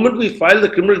the moment we filed the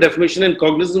criminal defamation and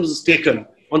cognizance was taken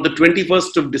on the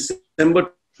 21st of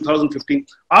December 2015,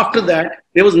 after that,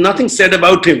 there was nothing said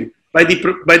about him by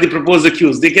the proposed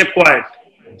accused. They kept quiet.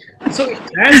 So it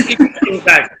has its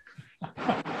impact.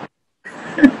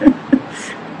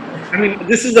 I mean,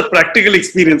 this is a practical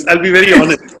experience. I'll be very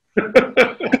honest.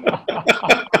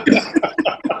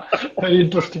 Very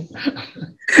interesting.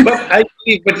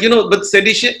 But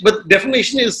sedition, but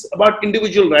defamation is about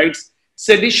individual rights.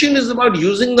 Sedition is about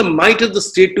using the might of the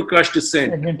state to crush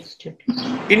dissent.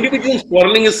 Individuals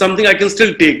quarreling is something I can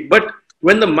still take, but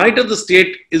when the might of the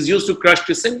state is used to crush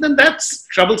dissent, then that's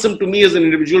troublesome to me as an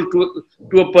individual,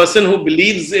 to a person who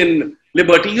believes in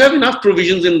liberty. You have enough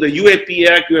provisions in the UAP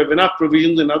Act, you have enough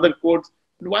provisions in other codes.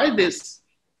 Why this?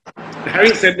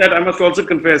 Having said that, I must also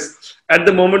confess, at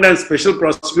the moment I'm special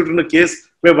prosecutor in a case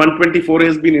where 124A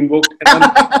has been invoked. And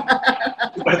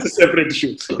that's a separate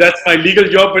issue. That's my legal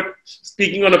job, but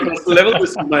speaking on a personal level,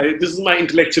 this is my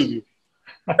intellectual view.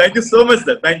 Thank you so much,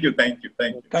 sir. Thank you. Thank you,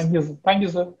 sir. Thank you,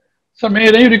 sir. So may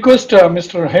I request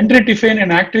Mr. Henry Tiffin, an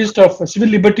activist of civil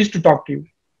liberties, to talk to you?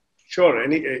 Sure.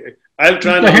 I'll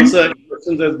try and answer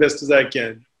questions as best as I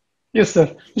can. Yes,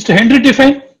 sir. Mr. Henry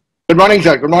Tiffin. Good morning,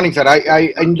 sir. Good morning, sir.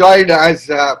 I enjoyed, as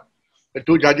the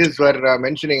two judges were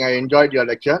mentioning, I enjoyed your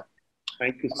lecture.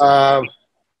 Thank you, sir.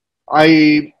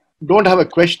 I don't have a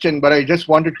question, but I just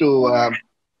wanted to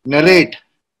narrate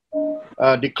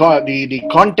the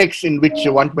context in which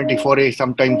 124A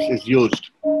sometimes is used.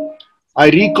 I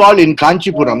recall in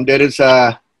Kanchipuram, there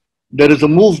is a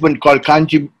movement called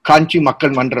Kanchi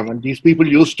Makkal Mandram, and these people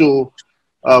used to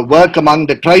work among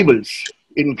the tribals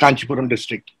in Kanchipuram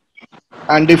district.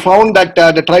 And they found that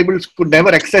the tribals could never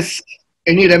access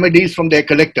any remedies from their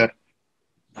collector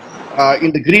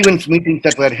in the grievance meetings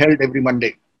that were held every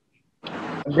Monday.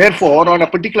 And therefore, on a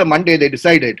particular Monday, they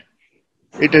decided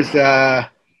it is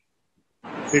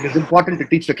important to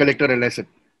teach the collector a lesson.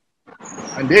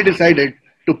 And they decided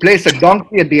to place a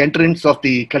donkey at the entrance of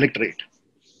the collectorate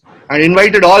and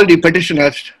invited all the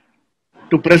petitioners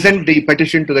to present the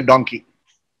petition to the donkey.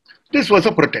 This was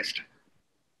a protest.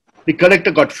 The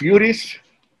collector got furious.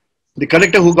 The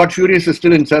collector who got furious is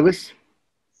still in service.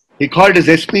 He called his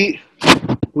SP,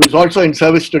 who is also in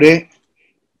service today,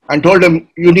 and told him,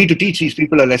 you need to teach these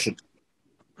people a lesson.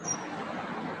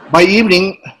 By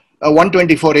evening, a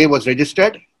 124A was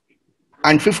registered,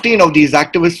 and 15 of these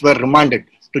activists were remanded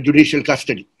to judicial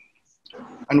custody.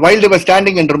 And while they were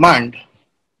standing in remand,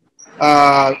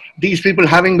 these people,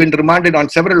 having been remanded on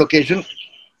several occasions,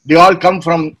 they all come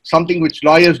from something which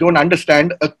lawyers don't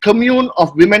understand, a commune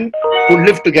of women who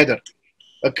live together.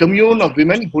 A commune of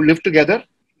women who live together.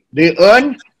 They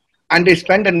earn and they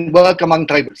spend and work among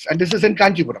tribals. And this is in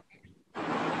Kanchipuram.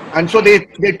 And so they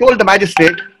told the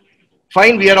magistrate,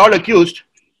 fine, we are all accused,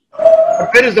 but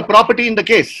where is the property in the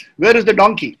case? Where is the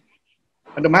donkey?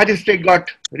 And the magistrate got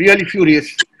really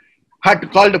furious, had to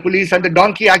call the police, and the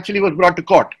donkey actually was brought to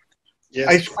court.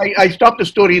 Yes. I stopped the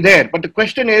story there. But the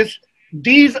question is,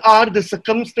 these are the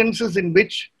circumstances in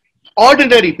which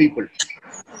ordinary people,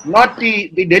 not the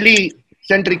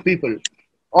Delhi-centric people,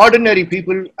 ordinary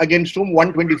people against whom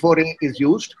 124A is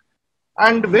used.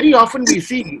 And very often we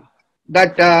see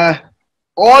that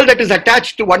all that is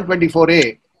attached to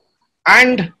 124A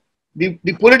and the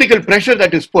political pressure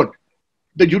that is put,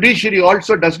 the judiciary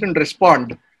also doesn't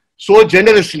respond so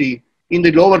generously in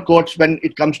the lower courts when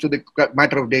it comes to the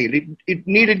matter of bail. It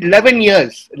needed 11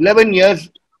 years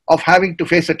of having to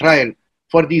face a trial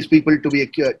for these people to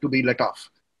be let off.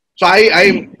 So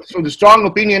so the strong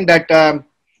opinion that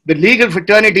the legal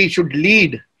fraternity should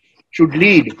lead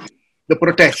the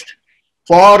protest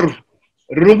for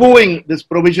removing this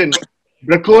provision,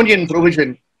 draconian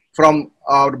provision, from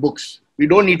our books. We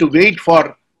don't need to wait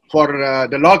for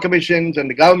the law commissions and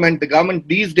the government. The government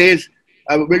these days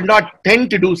will not tend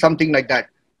to do something like that.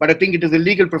 But I think it is a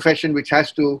legal profession which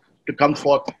has to come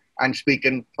forth and speak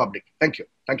in public. Thank you.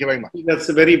 Thank you very much. That's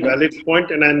a very valid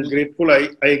point, and I'm grateful. I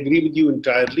agree with you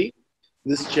entirely.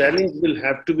 This challenge will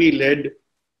have to be led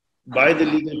by the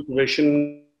legal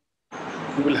profession.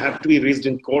 It will have to be raised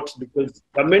in courts because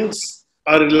governments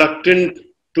are reluctant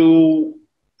to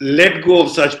let go of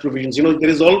such provisions. You know, there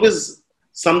is always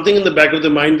something in the back of the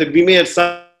mind that we may at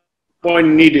some point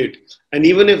need it. And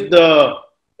even if the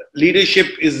leadership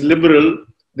is liberal,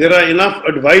 there are enough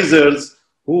advisors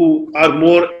who are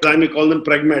more, I may call them,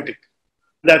 pragmatic.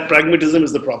 That pragmatism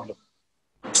is the problem.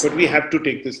 But we have to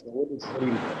take this forward. It's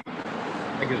very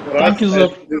important. Thank you,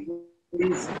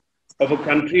 sir. Of a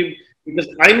country, because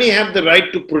I may have the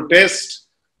right to protest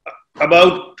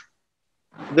about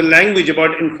the language,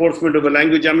 about enforcement of a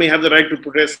language. I may have the right to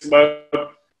protest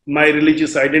about my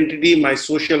religious identity, my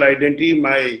social identity,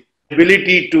 my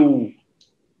ability to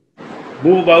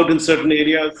move about in certain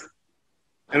areas.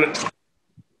 And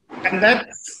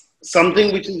that's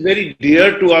something which is very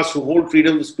dear to us who hold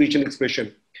freedom of speech and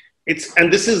expression.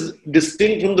 And this is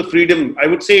distinct from the freedom. I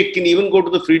would say it can even go to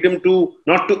the freedom to,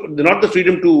 not the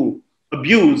freedom to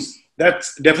abuse,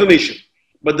 that's defamation.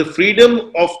 But the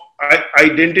freedom of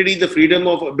identity, the freedom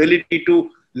of ability to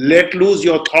let loose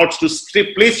your thoughts,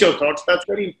 to place your thoughts, that's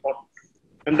very important.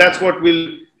 And that's what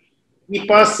will keep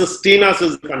us, sustain us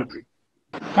as a country.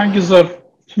 Thank you, sir.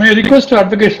 May I request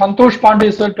Advocate Santosh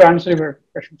Pandey sir to answer your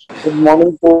questions. Good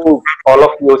morning to all of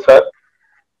you, sir.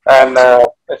 And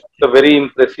it's a very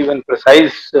impressive and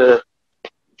precise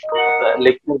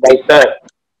lecture by sir.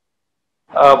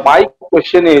 My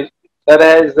question is, sir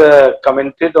has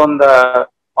commented on the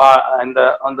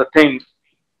on the thing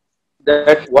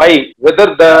that why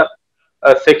whether the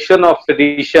section of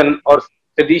sedition or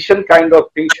sedition kind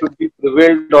of thing should be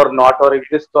prevailed or not, or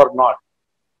exist or not.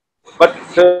 But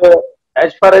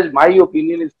as far as my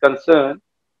opinion is concerned,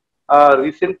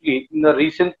 recently, in the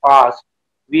recent past,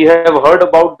 we have heard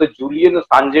about the Julian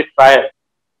Assange trial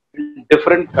in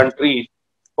different countries.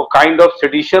 So kind of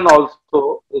sedition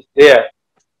also is there.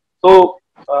 So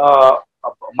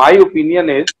my opinion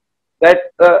is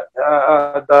that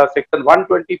the section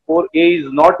 124A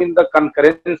is not in the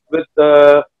concurrence with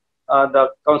the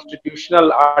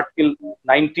constitutional article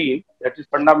 19, that is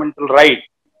fundamental right.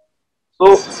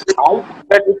 So I think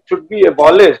that it should be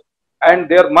abolished, and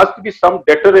there must be some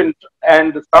deterrent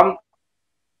and some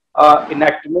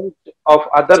enactment of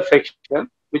other section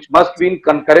which must be in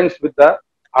concurrence with the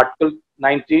Article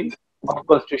 19 of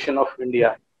Constitution of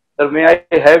India. Sir, may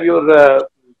I have your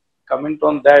comment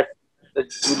on that, the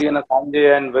Julian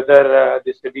Assange, and whether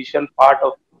the sedition part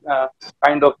of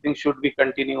kind of thing should be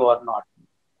continue or not?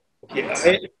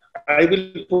 Okay, I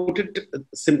will put it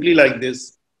simply like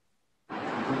this.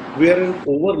 We are an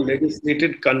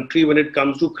over-legislated country when it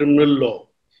comes to criminal law.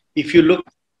 If you look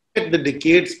at the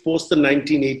decades post the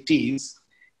 1980s,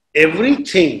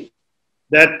 everything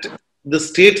that the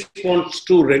state wants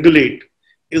to regulate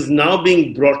is now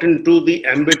being brought into the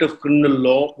ambit of criminal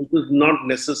law, which is not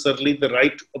necessarily the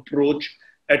right approach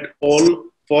at all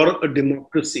for a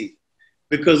democracy.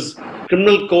 Because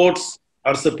criminal courts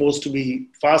are supposed to be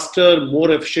faster,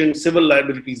 more efficient, civil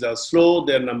liabilities are slow,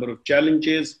 there are a number of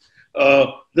challenges.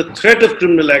 The threat of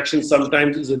criminal action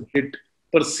sometimes is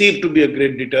perceived to be a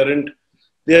great deterrent.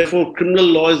 Therefore, criminal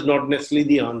law is not necessarily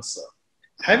the answer.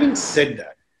 Having said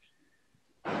that,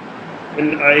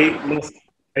 and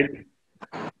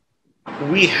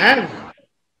we have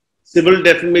civil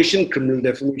defamation, criminal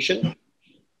defamation.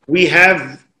 We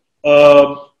have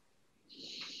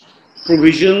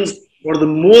provisions for the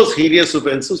most heinous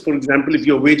offenses. For example, if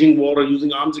you're waging war or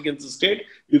using arms against the state,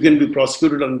 you can be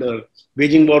prosecuted under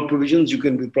waging war provisions. You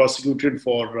can be prosecuted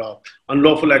for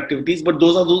unlawful activities, but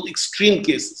those are those extreme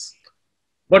cases.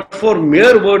 But for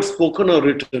mere words spoken or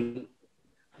written,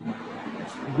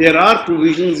 there are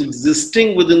provisions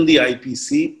existing within the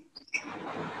IPC,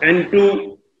 and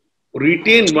to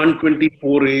retain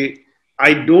 124A,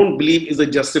 I don't believe is a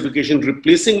justification.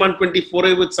 Replacing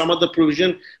 124A with some other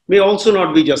provision may also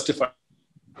not be justified.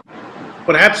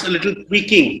 Perhaps a little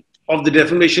tweaking of the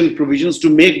defamation provisions to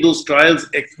make those trials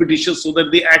expeditious so that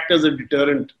they act as a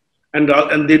deterrent and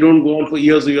they don't go on for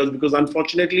years and years. Because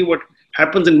unfortunately, what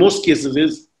happens in most cases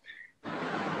is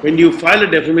when you file a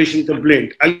defamation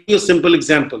complaint, I'll give you a simple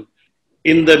example.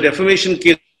 In the defamation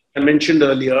case I mentioned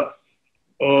earlier,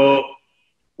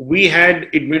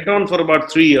 it went on for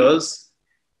about 3 years.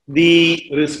 The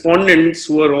respondents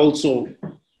who are also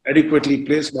adequately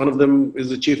placed, one of them is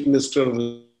the Chief Minister of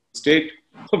the State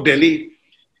of Delhi.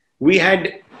 We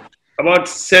had about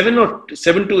 7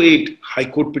 to 8 High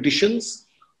Court petitions,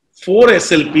 4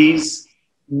 SLPs,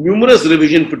 numerous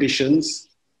revision petitions,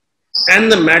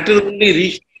 and the matter only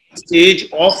reached the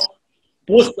stage of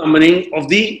post-summoning of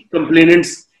the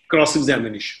complainant's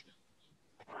cross-examination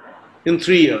in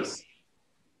 3 years.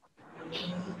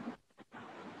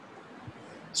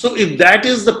 So if that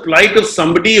is the plight of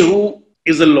somebody who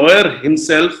is a lawyer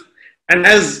himself and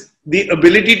has the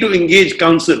ability to engage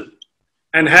counsel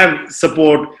and have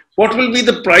support, what will be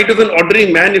the plight of an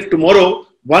ordinary man if tomorrow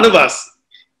one of us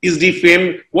is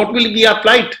defamed? What will be our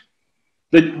plight?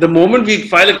 The moment we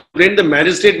file a complaint, the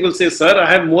magistrate will say, sir, I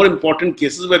have more important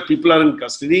cases where people are in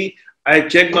custody. I have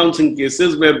check bouncing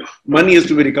cases where money is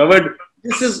to be recovered.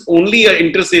 This is only an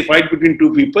interstate fight between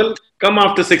 2 people. Come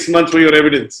after 6 months for your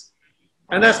evidence.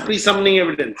 And that's pre-summoning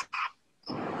evidence.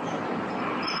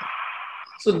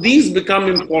 So these become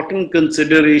important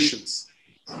considerations.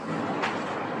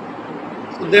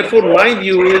 So therefore, my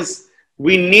view is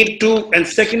we need to, and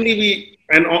secondly,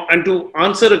 and to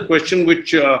answer a question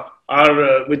which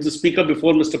which the speaker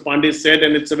before Mr. Pandey said,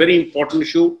 and it's a very important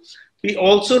issue, we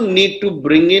also need to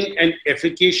bring in an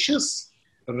efficacious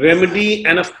remedy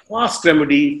and a fast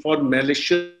remedy for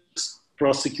malicious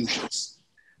prosecutions.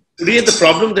 Today, the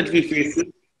problem that we face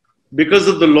is because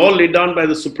of the law laid down by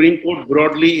the Supreme Court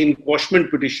broadly in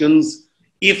quashment petitions,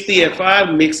 if the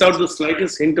FIR makes out the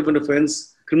slightest hint of an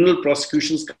offense, criminal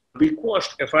prosecutions can't be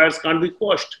quashed. FIRs can't be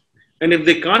quashed. And if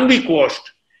they can't be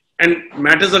quashed, and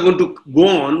matters are going to go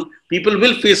on, people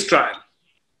will face trial.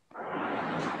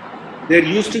 There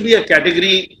used to be a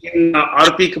category in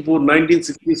R.P. Kapoor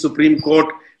 1960 Supreme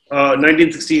Court,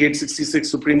 1968-66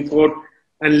 Supreme Court,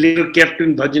 and later kept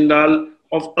in Bhajanlal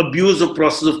of abuse of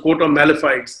process of court or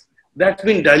malefides. That's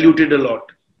been diluted a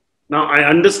lot. Now, I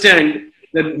understand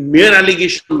that mere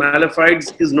allegation of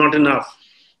malefides is not enough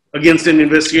against an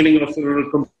investigating officer or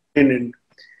complainant.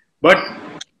 But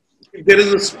if there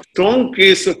is a strong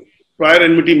case of prior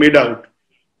enmity made out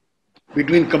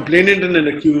between complainant and an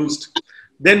accused,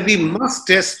 then we must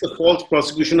test the false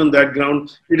prosecution on that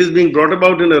ground. It is being brought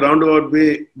about in a roundabout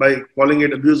way by calling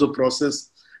it abuse of process.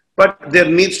 But there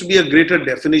needs to be a greater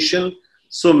definition.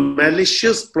 So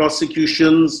malicious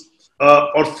prosecutions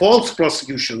or false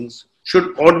prosecutions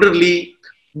should orderly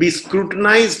be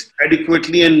scrutinized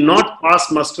adequately and not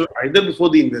pass muster either before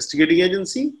the investigating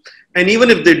agency, and even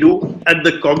if they do, at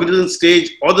the cognizance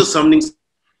stage or the summoning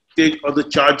stage or the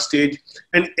charge stage,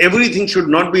 and everything should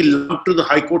not be lumped to the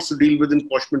high courts to deal with in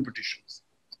quashment petitions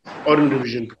or in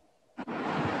revision.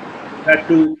 That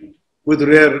too with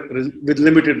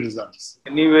limited results.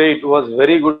 Anyway, it was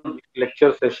very good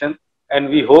lecture session, and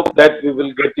we hope that we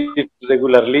will get it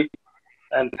regularly.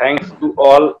 And thanks to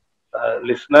all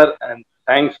listeners, and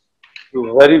thanks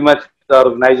to very much the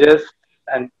organizers,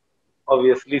 and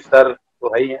obviously Sir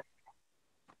Rohai.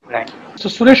 Thanks. So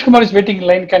Suresh Kumar is waiting in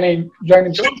line. Can I join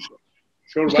him?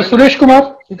 Sure. Mr. Suresh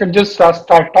Kumar, you can just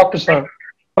talk to sir.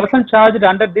 Person charged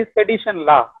under this sedition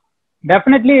law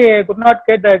definitely could not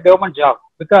get the government job,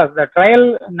 because the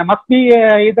trial must be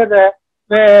either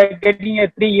getting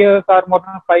 3 years or more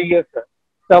than 5 years. Sir.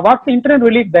 So what's the interim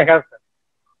relief they have, sir?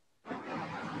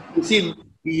 You see,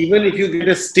 even if you get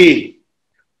a stay,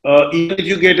 of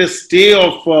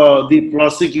the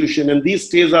prosecution, and these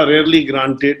stays are rarely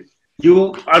granted,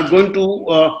 you are going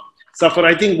to suffer.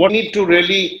 I think what we need to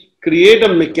really create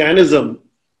a mechanism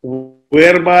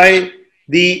whereby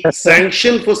the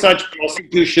sanction for such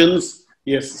prosecutions,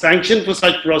 is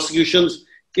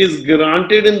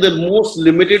granted in the most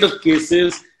limited of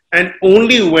cases and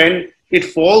only when it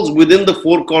falls within the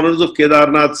four corners of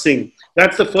Kedarnath Singh.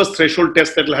 That's the first threshold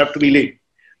test that will have to be laid.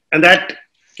 And that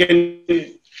can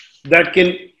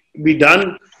be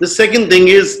done. The second thing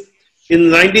is, in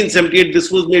 1978,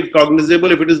 this was made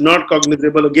cognizable. If it is not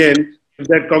cognizable again, if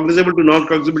that cognizable to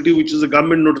non-cognizability, which is a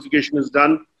government notification, is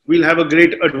done, we'll have a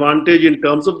great advantage in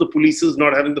terms of the police's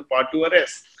not having the power to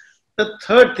arrest. The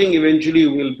third thing eventually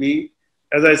will be,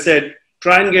 as I said,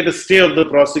 try and get a stay of the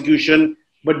prosecution.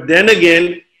 But then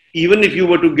again, even if you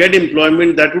were to get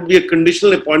employment, that would be a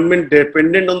conditional appointment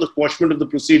dependent on the quashment of the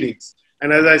proceedings.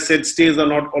 And as I said, stays are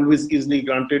not always easily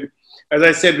granted. As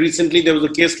I said recently, there was a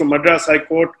case from Madras High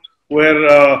Court where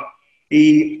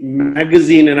a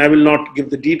magazine, and I will not give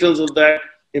the details of that,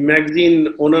 a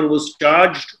magazine owner was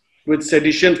charged with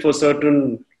sedition for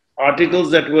certain articles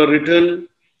that were written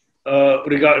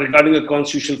regarding a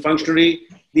constitutional functionary.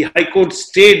 The High Court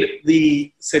stayed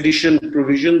the sedition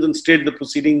provisions and stayed the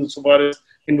proceedings so far as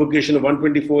invocation of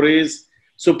 124As.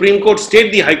 Supreme Court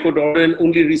stayed the High Court order, and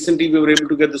only recently we were able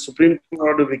to get the Supreme Court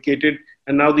order vacated,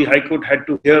 and now the High Court had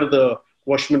to hear the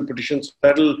quashment petitions.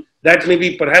 That may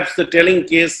be perhaps the telling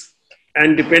case,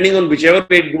 and depending on whichever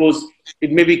way it goes,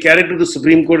 it may be carried to the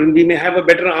Supreme Court, and we may have a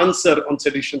better answer on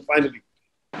sedition finally.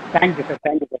 Thank you, sir.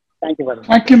 Thank you, sir. Thank you very much.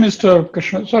 Thank you, Mr.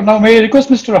 Krishna. So now may I request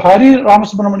Mr. Hari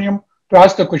Ramasubramaniam to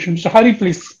ask the question. Mr. Hari,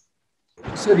 please.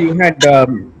 Sir, you had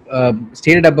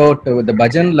stated about the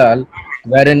Bhajanlal,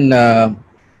 wherein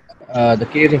the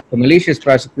case of the malicious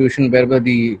prosecution, wherever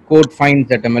the court finds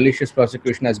that a malicious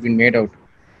prosecution has been made out,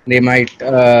 they might,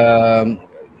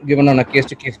 given on a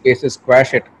case-to-case basis,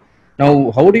 quash it.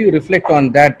 Now, how do you reflect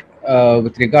on that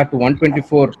with regard to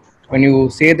 124, when you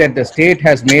say that the state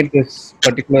has made this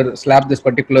particular, slapped this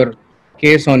particular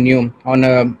case on you on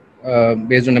a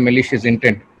based on a malicious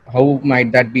intent? How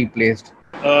might that be placed?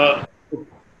 You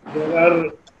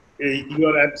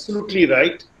are absolutely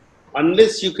right.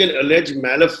 Unless you can allege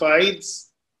malefides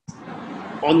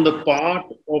on the part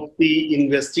of the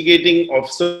investigating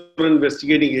officer or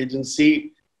investigating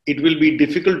agency, it will be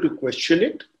difficult to question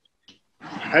it.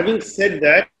 Having said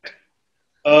that,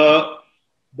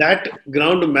 that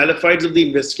ground of malefides of the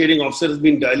investigating officer has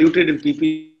been diluted in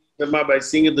PP by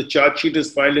seeing if the charge sheet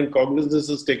is filed and cognizance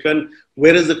is taken,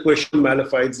 where is the question of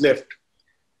malefides left?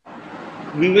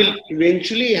 We will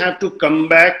eventually have to come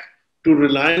back to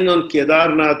relying on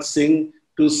Kedarnath Singh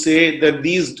to say that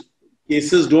these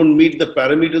cases don't meet the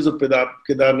parameters of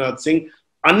Kedarnath Singh,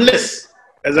 unless,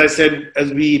 as I said,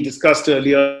 as we discussed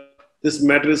earlier, this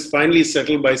matter is finally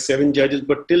settled by 7 judges.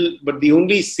 But the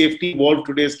only safety valve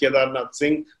today is Kedarnath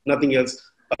Singh, nothing else.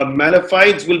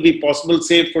 Malefides will be possible,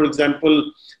 say, for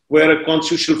example, where a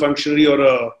constitutional functionary or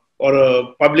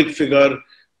a public figure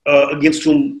against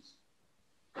whom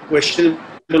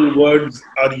questionable words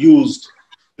are used,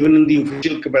 even in the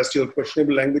official capacity, or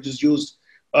questionable language is used,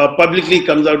 publicly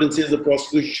comes out and says the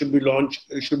prosecution should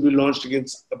be launched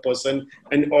against a person,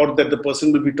 and or that the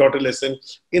person will be taught a lesson.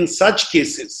 In such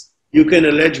cases, you can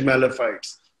allege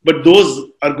malefides, but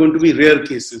those are going to be rare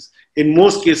cases. In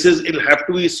most cases, it'll have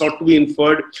to be sought to be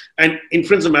inferred, and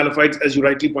inference of malefides, as you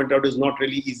rightly point out, is not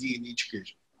really easy in each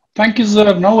occasion. Thank you,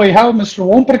 sir. Now I have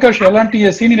Mr. Om Prakash Yalanti,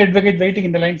 a senior advocate, waiting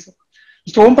in the line, sir.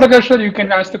 Mr. Om Prakash, sir, you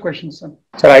can ask the question, sir.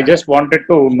 Sir, I just wanted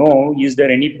to know, is there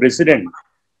any precedent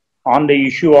on the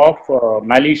issue of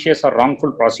malicious or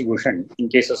wrongful prosecution in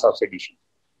cases of sedition?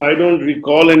 I don't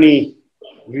recall any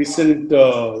recent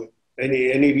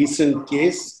any recent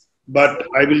case, but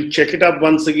I will check it up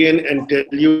once again and tell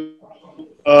you.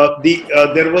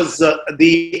 There was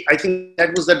I think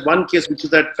that was that one case, which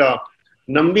is that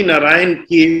Nambi Narayan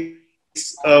case.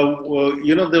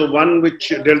 The one which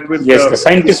dealt with the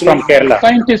scientist from Kerala.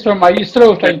 Scientist from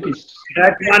ISRO scientist.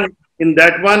 In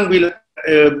that one,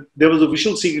 there was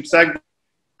official Secrets Act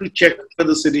to check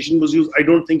whether sedition was used. I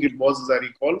don't think it was, as I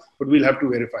recall, but we'll have to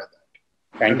verify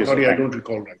that. Thank you. Sorry, I don't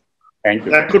recall that. Thank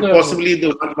you. That could possibly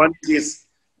the one case,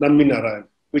 Nambi Narayan,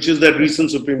 which is that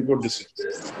recent Supreme Court decision.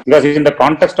 Because in the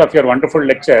context of your wonderful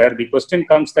lecture, the question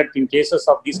comes that in cases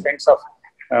of these kinds of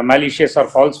malicious or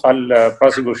false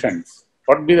prosecution,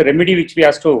 what would be the remedy which we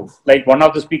have to, like one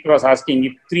of the speakers was asking,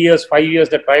 if 3 years, 5 years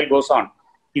the trial goes on,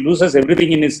 he loses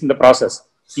everything in the process.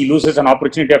 He loses an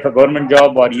opportunity of a government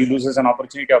job, or he loses an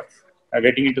opportunity of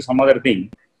getting into some other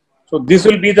thing. So this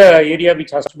will be the area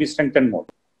which has to be strengthened more.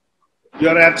 You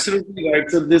are absolutely right.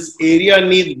 So this area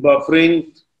needs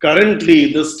buffering.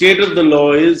 Currently, the state of the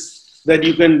law is that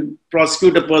you can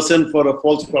prosecute a person for a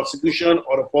false prosecution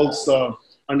or a false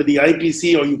under the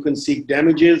IPC, or you can seek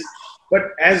damages. But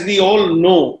as we all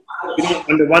know,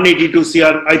 under 182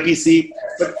 CR IPC,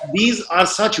 but these are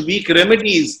such weak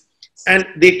remedies and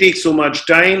they take so much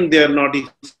time, they are not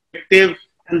effective,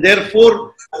 and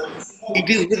therefore it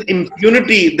is with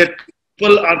impunity that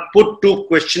people are put to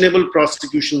questionable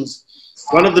prosecutions.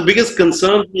 One of the biggest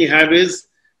concerns we have is,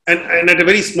 and at a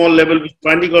very small level, we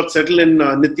finally got settled in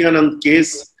Nityanand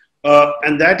case,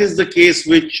 and that is the case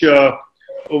which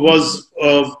was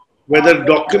whether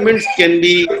documents can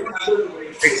be,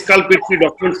 exculpatory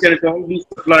documents can be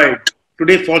supplied.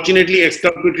 Today, fortunately,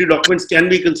 exculpatory documents can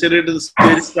be considered as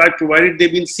a provided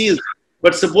they've been seized.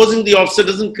 But supposing the officer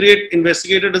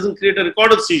investigator doesn't create a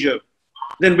record of seizure,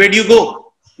 then where do you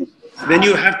go? Then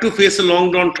you have to face a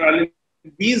long drawn trial.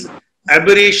 These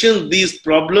aberrations, these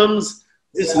problems,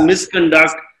 this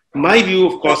misconduct, my view,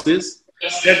 of course, is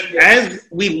that as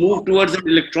we move towards an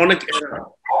electronic era,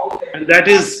 and that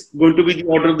is going to be the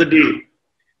order of the day,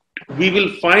 we will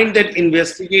find that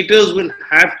investigators will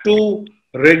have to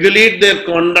regulate their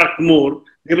conduct more.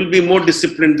 They will be more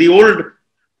disciplined. The old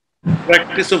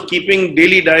practice of keeping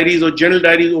daily diaries or journal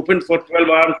diaries open for 12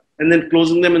 hours and then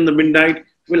closing them in the midnight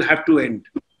will have to end.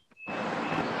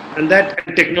 And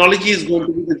that technology is going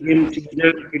to be the game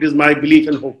changer. It is my belief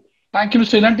and hope. Thank you,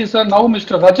 Mr. Ilanti, sir. Now,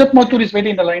 Mr. Rajat Mathur is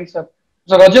waiting in the line, sir.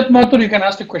 So, Rajat Mathur, you can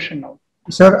ask the question now.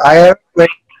 Sir, I have a query,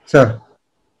 sir.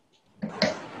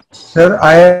 Sir,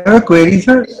 I have a query,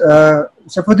 sir.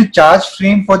 So, for the charge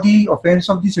frame for the offence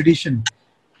of the sedition,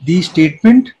 the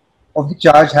statement of the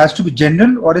charge has to be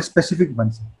general or a specific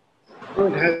one, sir? No,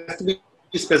 it has to be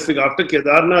specific. After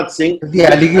Kedarnath Singh, the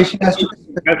allegation has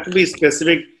to be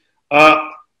specific.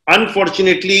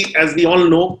 Unfortunately, as we all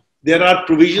know, there are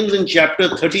provisions in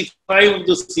Chapter 35 of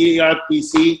the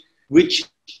CRPC which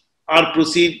are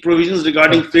provisions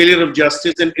regarding failure of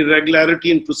justice and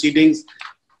irregularity in proceedings,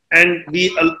 and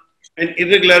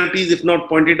irregularities, if not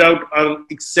pointed out, are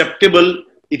acceptable.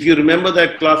 If you remember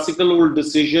that classical old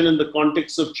decision in the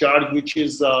context of charge, which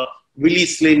is Willie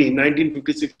Slaney,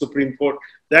 1956 Supreme Court,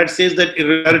 that says that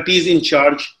irregularities in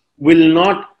charge will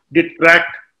not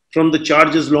detract from the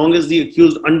charge as long as the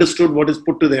accused understood what is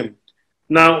put to them.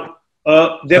 Now,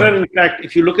 there are, in fact,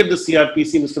 if you look at the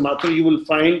CRPC, Mr. Mathur, you will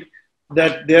find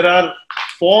that there are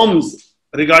forms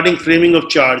regarding framing of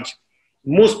charge.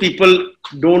 Most people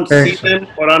don't see them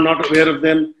or are not aware of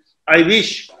them. I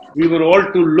wish we were all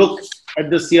to look at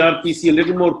the CRPC a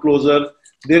little more closer.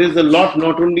 There is a lot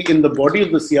not only in the body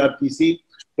of the CRPC,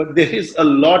 but there is a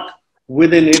lot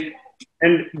within it.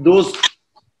 And those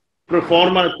pro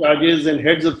forma charges and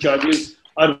heads of charges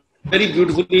are very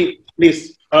beautifully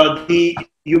placed.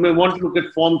 You may want to look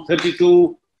at Form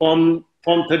 32, Form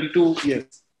 32,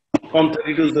 yes. Form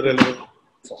 32 is the relevant.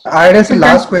 I had a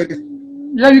last query.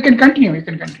 Yeah, you can continue. You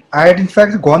can continue. I had in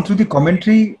fact gone through the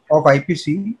commentary of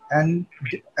IPC, and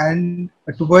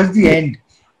towards the end,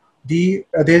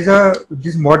 there's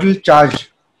this model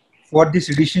charge for the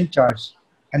sedition charge,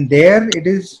 and there it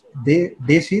is.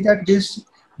 They say that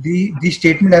the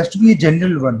statement has to be a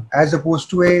general one as opposed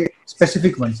to a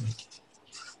specific one.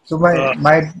 So I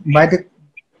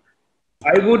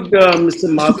would, Mr.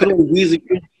 Mathur,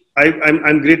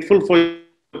 I'm grateful for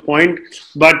your point,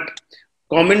 but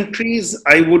commentaries,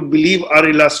 I would believe, are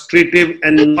illustrative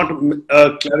and not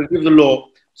clarity of the law.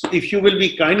 So if you will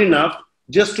be kind enough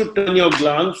just to turn your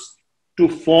glance to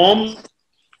form,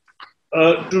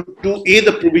 to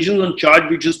the provisions on charge,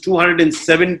 which is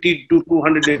 270 to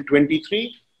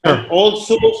 223, and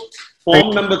also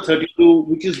form number 32,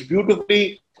 which is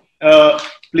beautifully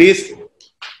placed.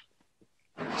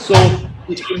 So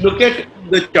if you look at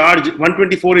the charge,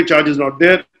 124A charge is not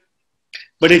there.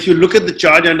 But if you look at the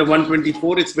charge under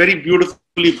 124, it's very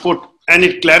beautifully put, and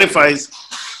it clarifies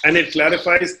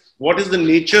what is the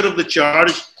nature of the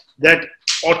charge that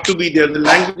ought to be there. The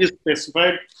language is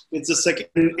specified. It's a second.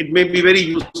 It may be very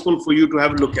useful for you to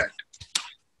have a look at.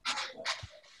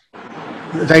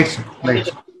 Right. Right.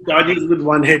 Charges with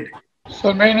one head.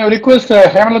 So may I request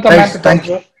Hemalatha ma'am to talk,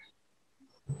 sir?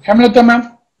 Hemalatha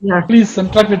ma'am, yeah. Please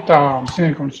interact with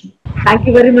Senior Counsel. Thank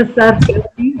you very much, sir.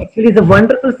 Actually, it's a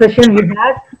wonderful session we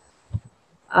had.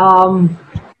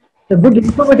 A good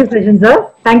informative session,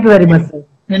 sir. Thank you very much, sir.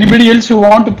 Anybody else who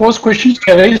want to pose questions,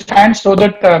 can raise hands so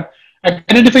that I can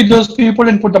identify those people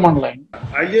and put them online.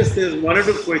 I guess there's one or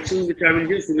two questions which I will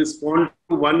just respond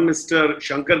to. One, Mr.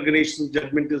 Shankar Ganesh's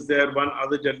judgment is there. One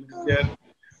other judgment is there.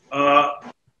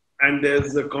 And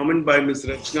there's a comment by Ms.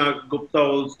 Rachna Gupta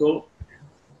also.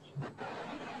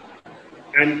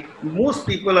 And most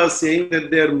people are saying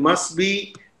that there must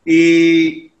be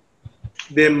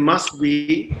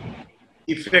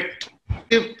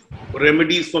effective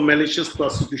remedies for malicious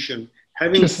prosecution.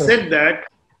 Having said that,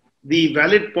 the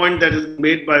valid point that is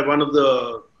made by one of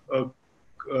the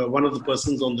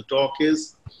persons on the talk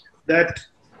is that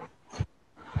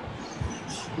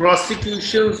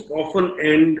prosecutions often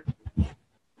end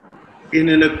in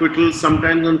an acquittal,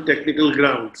 sometimes on technical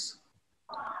grounds.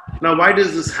 Now, why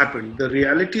does this happen? The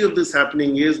reality of this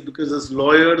happening is because as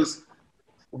lawyers,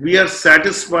 we are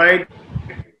satisfied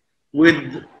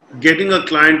with getting a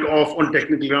client off on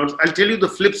technical grounds. I'll tell you the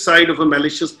flip side of a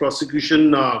malicious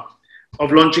prosecution,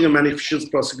 of launching a malicious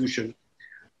prosecution.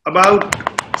 About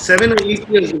 7 or 8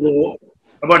 years ago,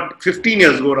 about 15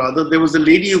 years ago rather, there was a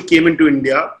lady who came into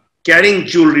India carrying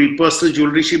jewelry, personal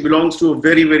jewelry. She belongs to a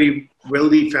very, very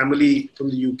wealthy family from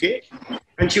the UK.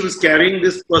 And she was carrying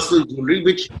this personal jewelry,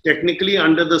 which technically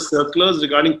under the circulars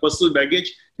regarding personal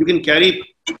baggage, you can carry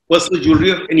personal jewelry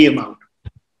of any amount.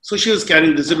 So she was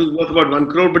carrying this. It was worth about 1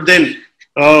 crore. But then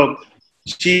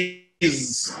she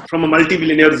is from a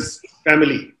multi-billionaire's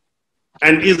family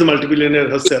and is the multi-billionaire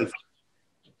herself.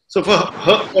 So for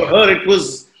her, it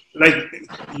was like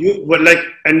you were like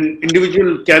an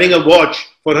individual carrying a watch.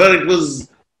 For her, it was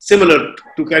similar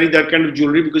to carry that kind of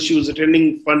jewelry because she was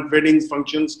attending weddings,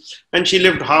 functions, and she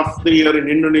lived half the year in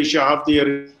Indonesia, half the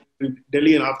year in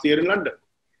Delhi, and half the year in London.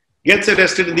 Gets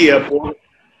arrested in the airport,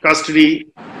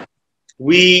 custody.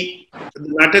 The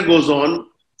matter goes on.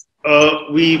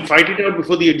 We fight it out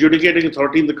before the adjudicating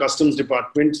authority in the customs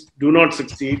department, do not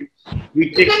succeed.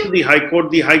 We take it to the High Court.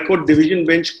 The High Court division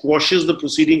bench quashes the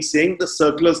proceedings, saying the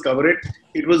circulars cover it.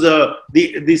 It was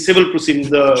the civil proceedings,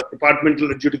 the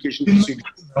departmental adjudication proceedings,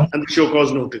 and the show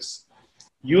cause notice.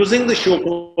 Using the show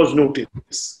cause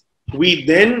notice, we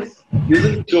then,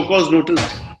 using the show cause notice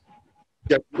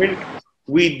judgment,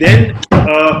 we then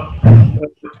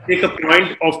take a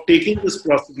point of taking this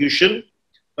prosecution,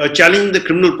 challenging the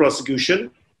criminal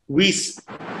prosecution.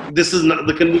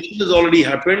 The conviction has already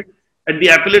happened. At the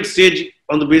appellate stage,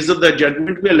 on the basis of that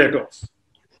judgment, we are let off.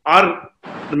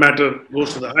 The matter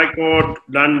goes to the High Court,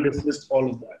 done, dismissed, all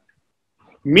of that.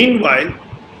 Meanwhile,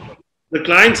 the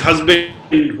client's husband,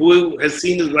 who has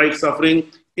seen his wife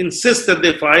suffering, insists that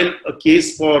they file a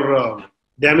case for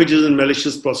damages and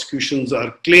malicious prosecutions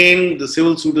are claimed. The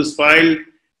civil suit is filed,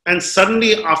 and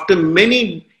suddenly, after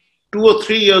 2 or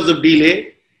 3 years of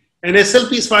delay, an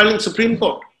SLP is filed in Supreme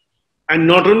Court. And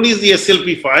not only is the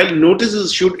SLP filed, notice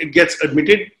is issued, it gets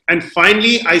admitted. And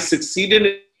finally, I succeeded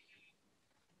in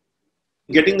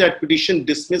getting that petition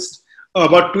dismissed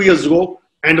about 2 years ago.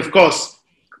 And of course,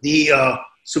 the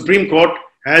Supreme Court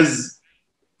has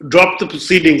dropped the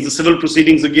proceedings, the civil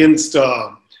proceedings against,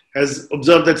 has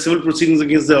observed that civil proceedings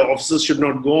against the officers should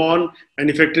not go on and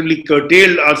effectively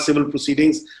curtailed our civil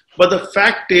proceedings. But the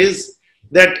fact is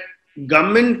that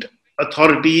government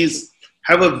authorities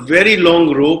have a very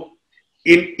long rope,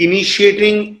 in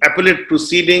initiating appellate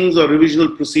proceedings or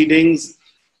revisional proceedings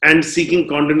and seeking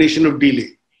condemnation of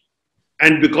delay.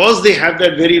 And because they have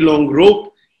that very long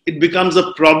rope, it becomes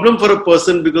a problem for a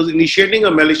person because initiating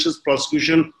a malicious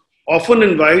prosecution often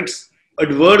invites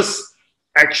adverse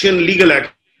action, legal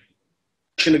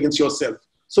action against yourself.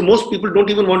 So most people don't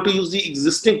even want to use the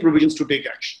existing provisions to take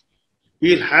action.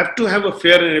 We'll have to have a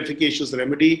fair and efficacious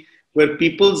remedy where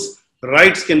people's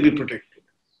rights can be protected.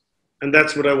 And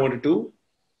that's what I wanted to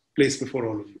place before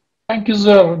all of you. Thank you,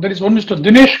 sir. There is one Mr.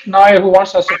 Dinesh Nair who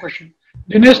wants to ask a question.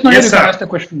 Dinesh Nair, Yes, you sir. can ask the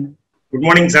question. Good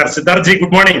morning, sir. Sidharth,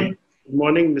 good morning. Good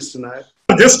morning, Mr. Nair.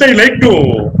 Just I like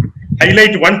to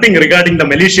highlight one thing regarding the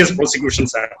malicious prosecution,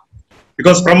 sir.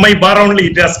 Because from my bar only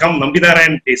it has come,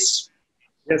 Nambidharayan case.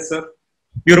 Yes, sir.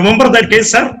 You remember that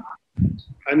case, sir?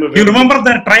 You remember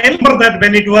that trial? Remember that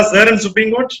when it was there in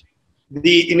Supreme Court?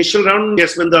 The initial round,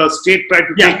 yes, when the state tried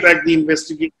to take back the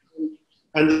investigation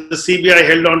and the CBI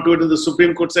held on to it and the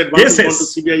Supreme Court said, once you go to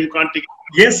CBI, you can't take it.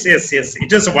 Yes.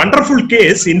 It is a wonderful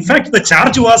case. In fact, the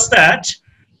charge was that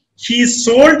he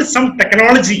sold some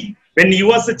technology when he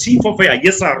was the chief of a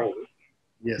ISRO.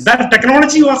 Yes. That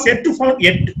technology was yet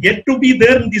to be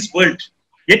there in this world,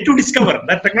 yet to discover.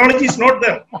 That technology is not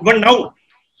there even now.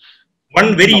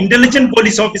 One very intelligent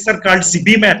police officer called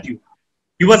C.B. Matthew.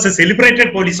 He was a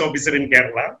celebrated police officer in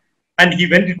Kerala, and he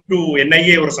went to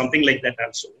NIA or something like that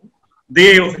also.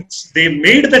 They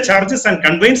made the charges and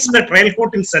convinced the trial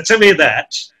court in such a way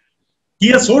that he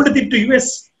has sold it to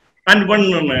US. And one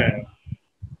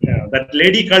that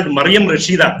lady called Mariam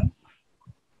Rashida,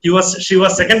 she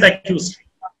was second accused.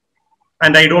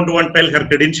 And I don't want to tell her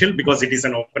credential because it is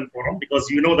an open forum, because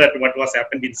you know that what was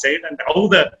happened inside and how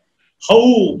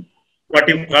what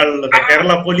you call the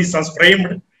Kerala police has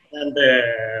framed and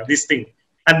this thing.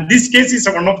 And this case is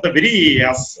one of the very,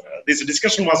 this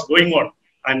discussion was going on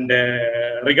and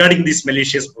regarding this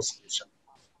malicious prosecution.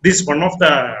 This one of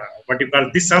the, what you call,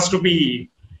 this has to be,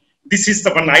 this is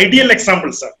the one ideal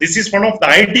example, sir. This is one of the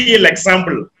ideal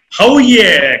example how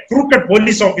a crooked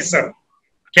police officer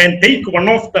can take one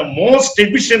of the most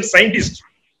efficient scientists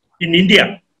in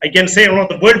India, I can say one of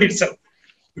the world itself,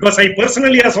 because I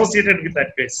personally associated with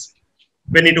that case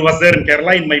when it was there in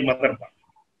Kerala in my mother.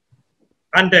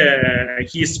 And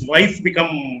his wife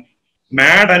become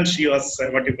mad and she was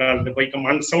become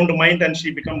unsound mind and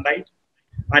she become died.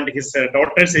 And his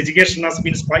daughter's education has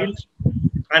been spoiled.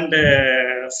 And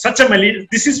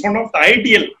this is one of the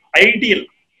ideal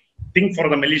thing for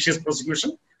the malicious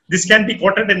prosecution. This can be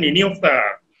quoted in any of the,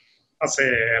 as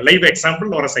a live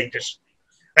example or a citation.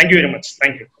 Thank you very much.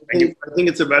 Thank you. I think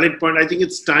it's a valid point. I think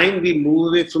it's time we move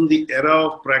away from the era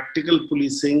of practical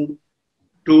policing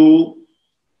to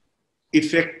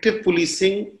effective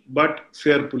policing, but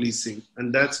fair policing.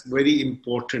 And that's very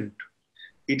important.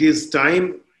 It is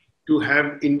time to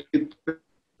have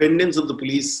independence of the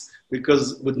police,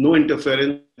 because with no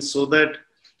interference, so that,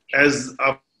 as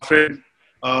our friend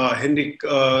Henrik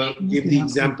gave the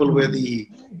example where the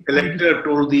collector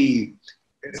told the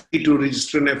SP to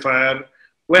register an FIR.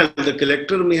 Well, the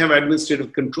collector may have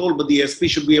administrative control, but the SP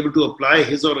should be able to apply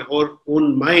his or her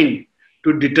own mind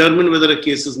to determine whether a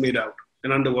case is made out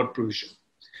and under what provision.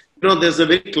 You know, there's a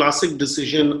very classic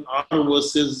decision, R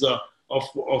versus the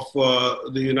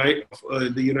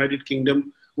United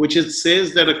Kingdom, which it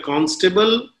says that a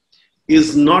constable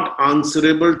is not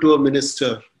answerable to a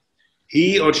minister.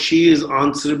 He or she is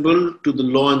answerable to the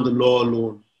law and the law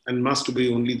alone, and must obey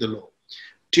only the law.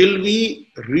 Till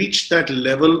we reach that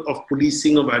level of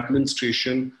policing of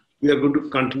administration, we are going to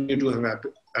continue to have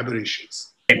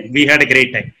aberrations. We had a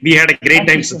great time.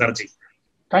 Sidharth.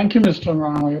 Thank you, Mr.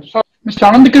 Nair. So, Mr.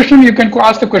 Anandakrishnan, you can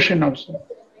ask the question now, sir.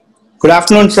 Good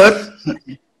afternoon, sir.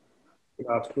 Good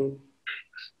afternoon.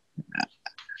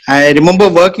 I remember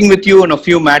working with you on a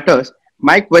few matters.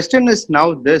 My question is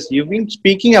now this. You've been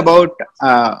speaking about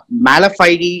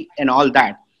malafide and all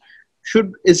that.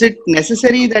 Is it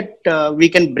necessary that we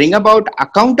can bring about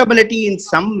accountability in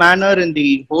some manner in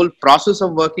the whole process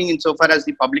of working insofar as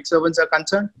the public servants are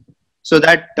concerned? So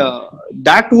that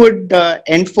that would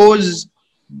enforce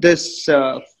this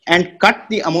and cut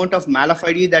the amount of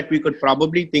malafide that we could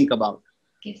probably think about.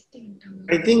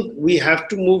 I think we have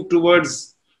to move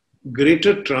towards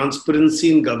greater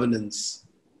transparency in governance.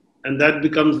 And that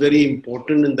becomes very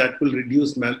important, and that will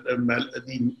reduce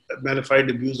the malafide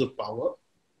abuse of power.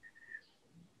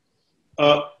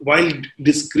 While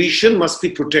discretion must be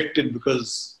protected,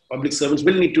 because public servants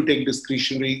will need to take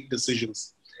discretionary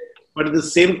decisions. But at the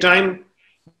same time,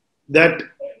 that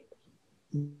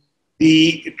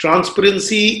the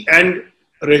transparency and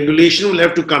regulation will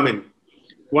have to come in.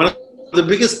 One of the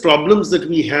biggest problems that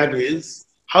we have is,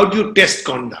 how do you test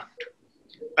conduct?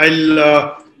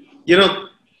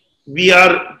 we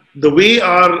are, the way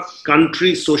our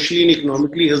country socially and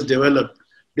economically has developed,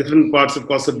 different parts of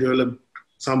course have developed,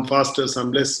 some faster,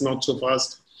 some less, not so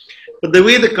fast. But the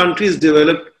way the country is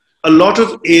developed, a lot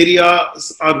of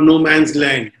areas are no man's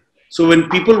land. So when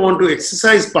people want to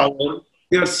exercise power,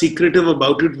 they are secretive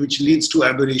about it, which leads to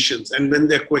aberrations. And when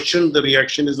they're questioned, the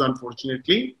reaction is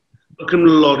unfortunately a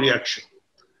criminal law reaction.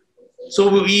 So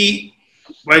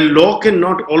while law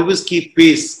cannot always keep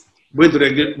pace with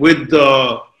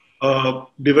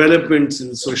developments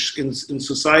in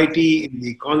society, in the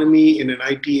economy, in an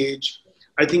IT age,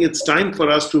 I think it's time for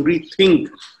us to rethink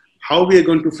how we are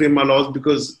going to frame our laws,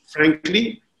 because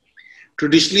frankly,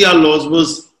 traditionally our laws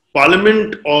was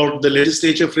Parliament or the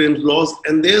legislature frames laws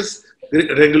and there's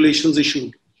regulations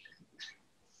issued.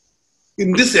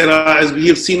 In this era, as we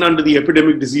have seen under the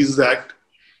Epidemic Diseases Act,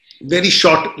 very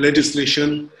short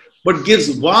legislation, but gives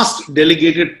vast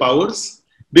delegated powers,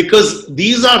 because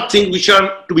these are things which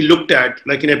are to be looked at,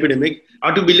 like an epidemic,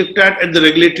 are to be looked at the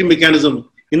regulatory mechanism.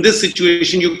 In this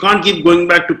situation, you can't keep going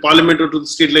back to Parliament or to the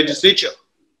state legislature.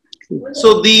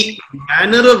 So the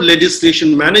manner of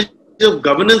legislation, manner of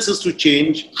governance is to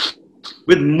change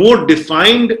with more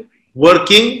defined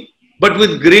working, but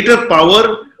with greater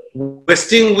power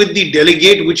vesting with the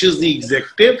delegate, which is the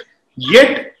executive,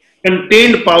 yet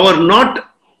contained power,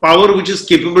 not power which is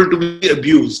capable to be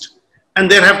abused. And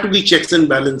there have to be checks and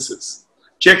balances.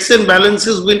 Checks and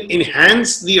balances will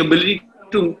enhance the ability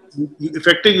to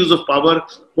effective use of power,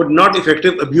 but not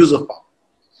effective abuse of power.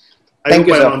 I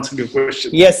hope I answered your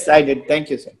question. Yes, I did.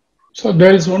 Thank you, sir. So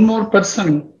there is one more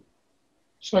person.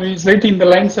 So he's waiting in the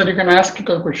line, sir. You can ask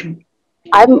a question.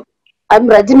 I'm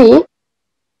Rajni.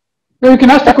 No, you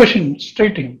can ask the question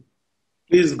straight in.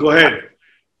 Please go ahead.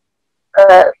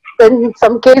 In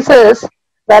some cases,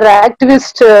 where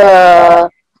activists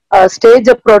stage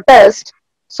a protest,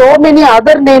 so many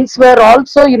other names were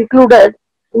also included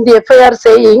in the FIR,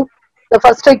 saying the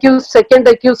first accused, second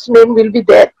accused name will be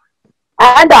there.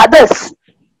 And others,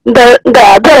 the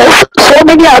others, so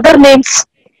many other names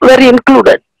were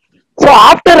included. So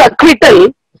after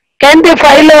acquittal, can they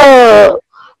file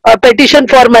a petition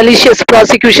for malicious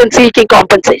prosecution seeking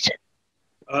compensation?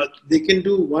 They can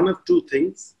do one of two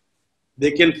things.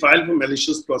 They can file for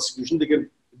malicious prosecution.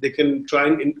 They can try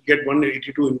and get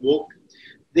 182 invoked.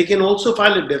 They can also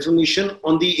file a defamation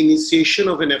on the initiation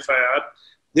of an FIR.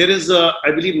 There is a,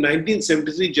 I believe,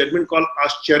 1973 judgment called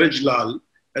Ascharaj Lal,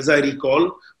 as I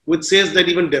recall, which says that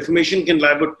even defamation can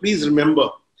lie. But please remember,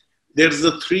 there is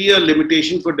a 3-year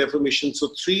limitation for defamation. So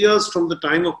 3 years from the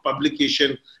time of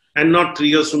publication and not 3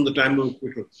 years from the time of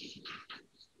acquittal.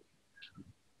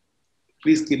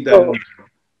 Please keep that in mind.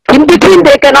 In between,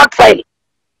 they cannot file.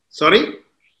 Sorry?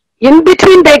 In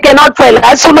between, they cannot file.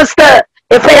 As soon as the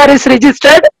FIR is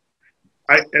registered.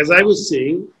 As I was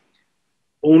saying,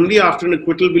 only after an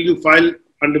acquittal will you file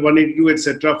under 182,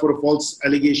 etc. for a false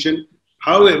allegation.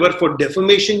 However, for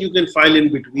defamation, you can file in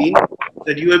between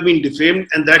that you have been defamed,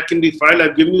 and that can be filed.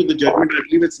 I've given you the judgment. I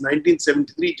believe it's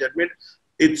 1973 judgment.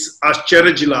 It's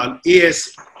Ascharaj Lal,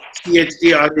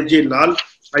 Ascharaj Lal.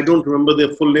 I don't remember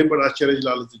their full name, but Ascharaj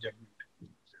Lal is the judgment.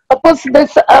 Suppose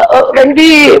this, when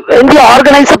we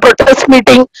organize a protest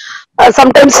meeting,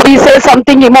 sometimes we say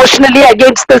something emotionally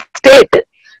against the state.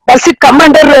 Does it come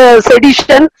under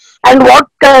sedition? And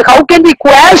how can we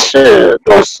quash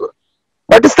those?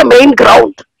 What is the main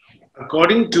ground?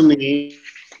 According to me,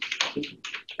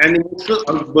 an emotional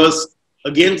outburst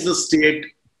against the state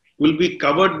will be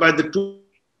covered by the 2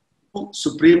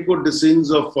 Supreme Court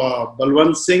decisions of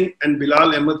Balwant Singh and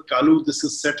Bilal Ahmed Kalu. This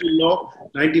is settled law,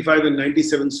 95 and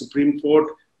 97 Supreme Court.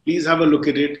 Please have a look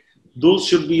at it. Those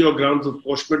should be your grounds of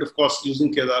apportionment, of course,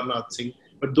 using Kedarnath Singh.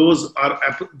 But those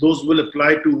will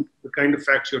apply to the kind of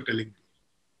facts you're telling me.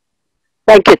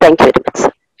 Thank you very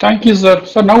much. Thank you, sir.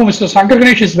 So now Mr. Sankar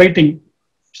Ganesh is waiting.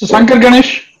 Mr. Sankar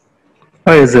Ganesh?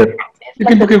 Hi, sir. You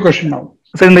can book your question now.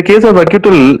 So in the case of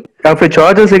acquittal, after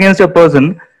charges against a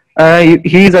person,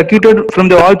 he is acquitted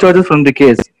from all charges from the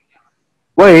case.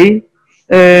 Why?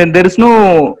 There is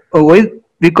no, why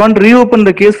we can't reopen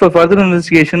the case for further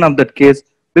investigation of that case,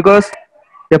 because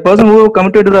a person who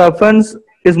committed the offense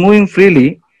is moving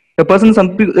freely. A person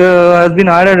has been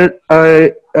added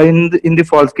in the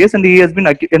false case and he has been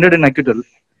entered in acquittal.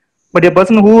 But a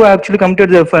person who actually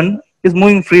committed the offense is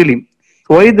moving freely.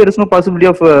 So why there is no possibility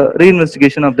of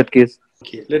reinvestigation of that case?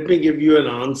 Okay, let me give you an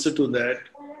answer to that.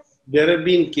 There have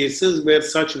been cases where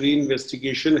such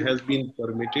reinvestigation has been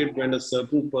permitted when a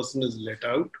certain person is let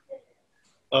out.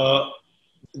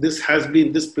 This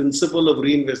principle of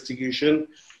reinvestigation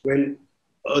when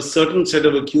a certain set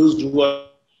of accused who are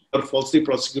are falsely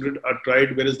prosecuted are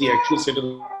tried, whereas the actual set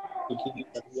of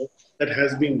that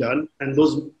has been done, and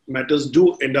those matters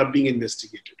do end up being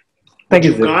investigated. Thank But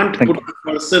you, you sir. can't Thank put a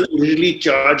person originally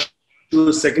charged to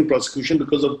a second prosecution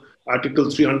because of Article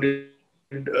 300,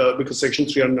 because Section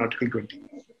 300, Article 20.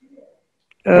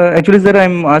 Actually, sir,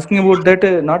 I'm asking about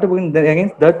that, not about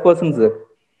against that person, sir.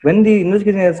 When the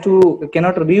investigation has to,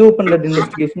 cannot reopen that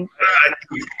investigation?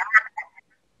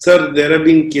 Sir, there have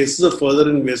been cases of further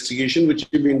investigation which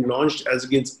have been launched as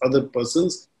against other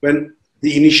persons. When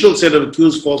the initial set of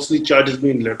accused falsely charged has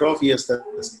been let off, yes,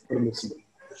 that's permissible.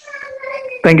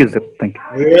 Thank you, sir. Thank you.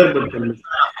 Rare but permissible.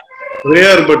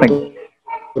 Rare but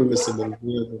permissible.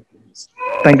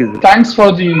 Thank you, sir. Thanks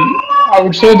for the, I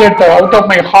would say that out of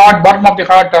my heart, bottom of the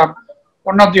heart,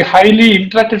 one of the highly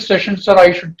interactive sessions, sir.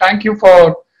 I should thank you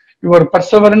for your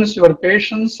perseverance, your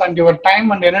patience, and your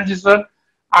time and energy, sir.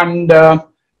 And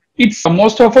it's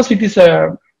most of us, it is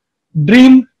a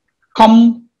dream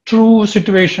come true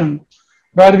situation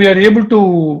where we are able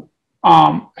to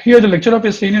hear the lecture of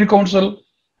a senior counsel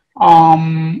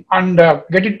and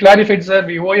get it clarified, sir.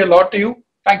 We owe a lot to you.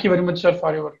 Thank you very much, sir,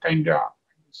 for your kind.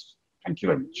 Thank you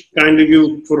very much. Kind of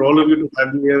you, for all of you to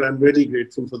have me here. I'm very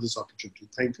grateful for this opportunity.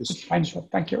 Thank you, sir. It's fine, sir.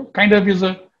 Thank you. Kind of you,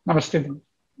 sir. Namaste.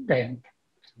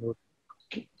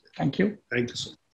 Okay. Thank you. Thank you, sir.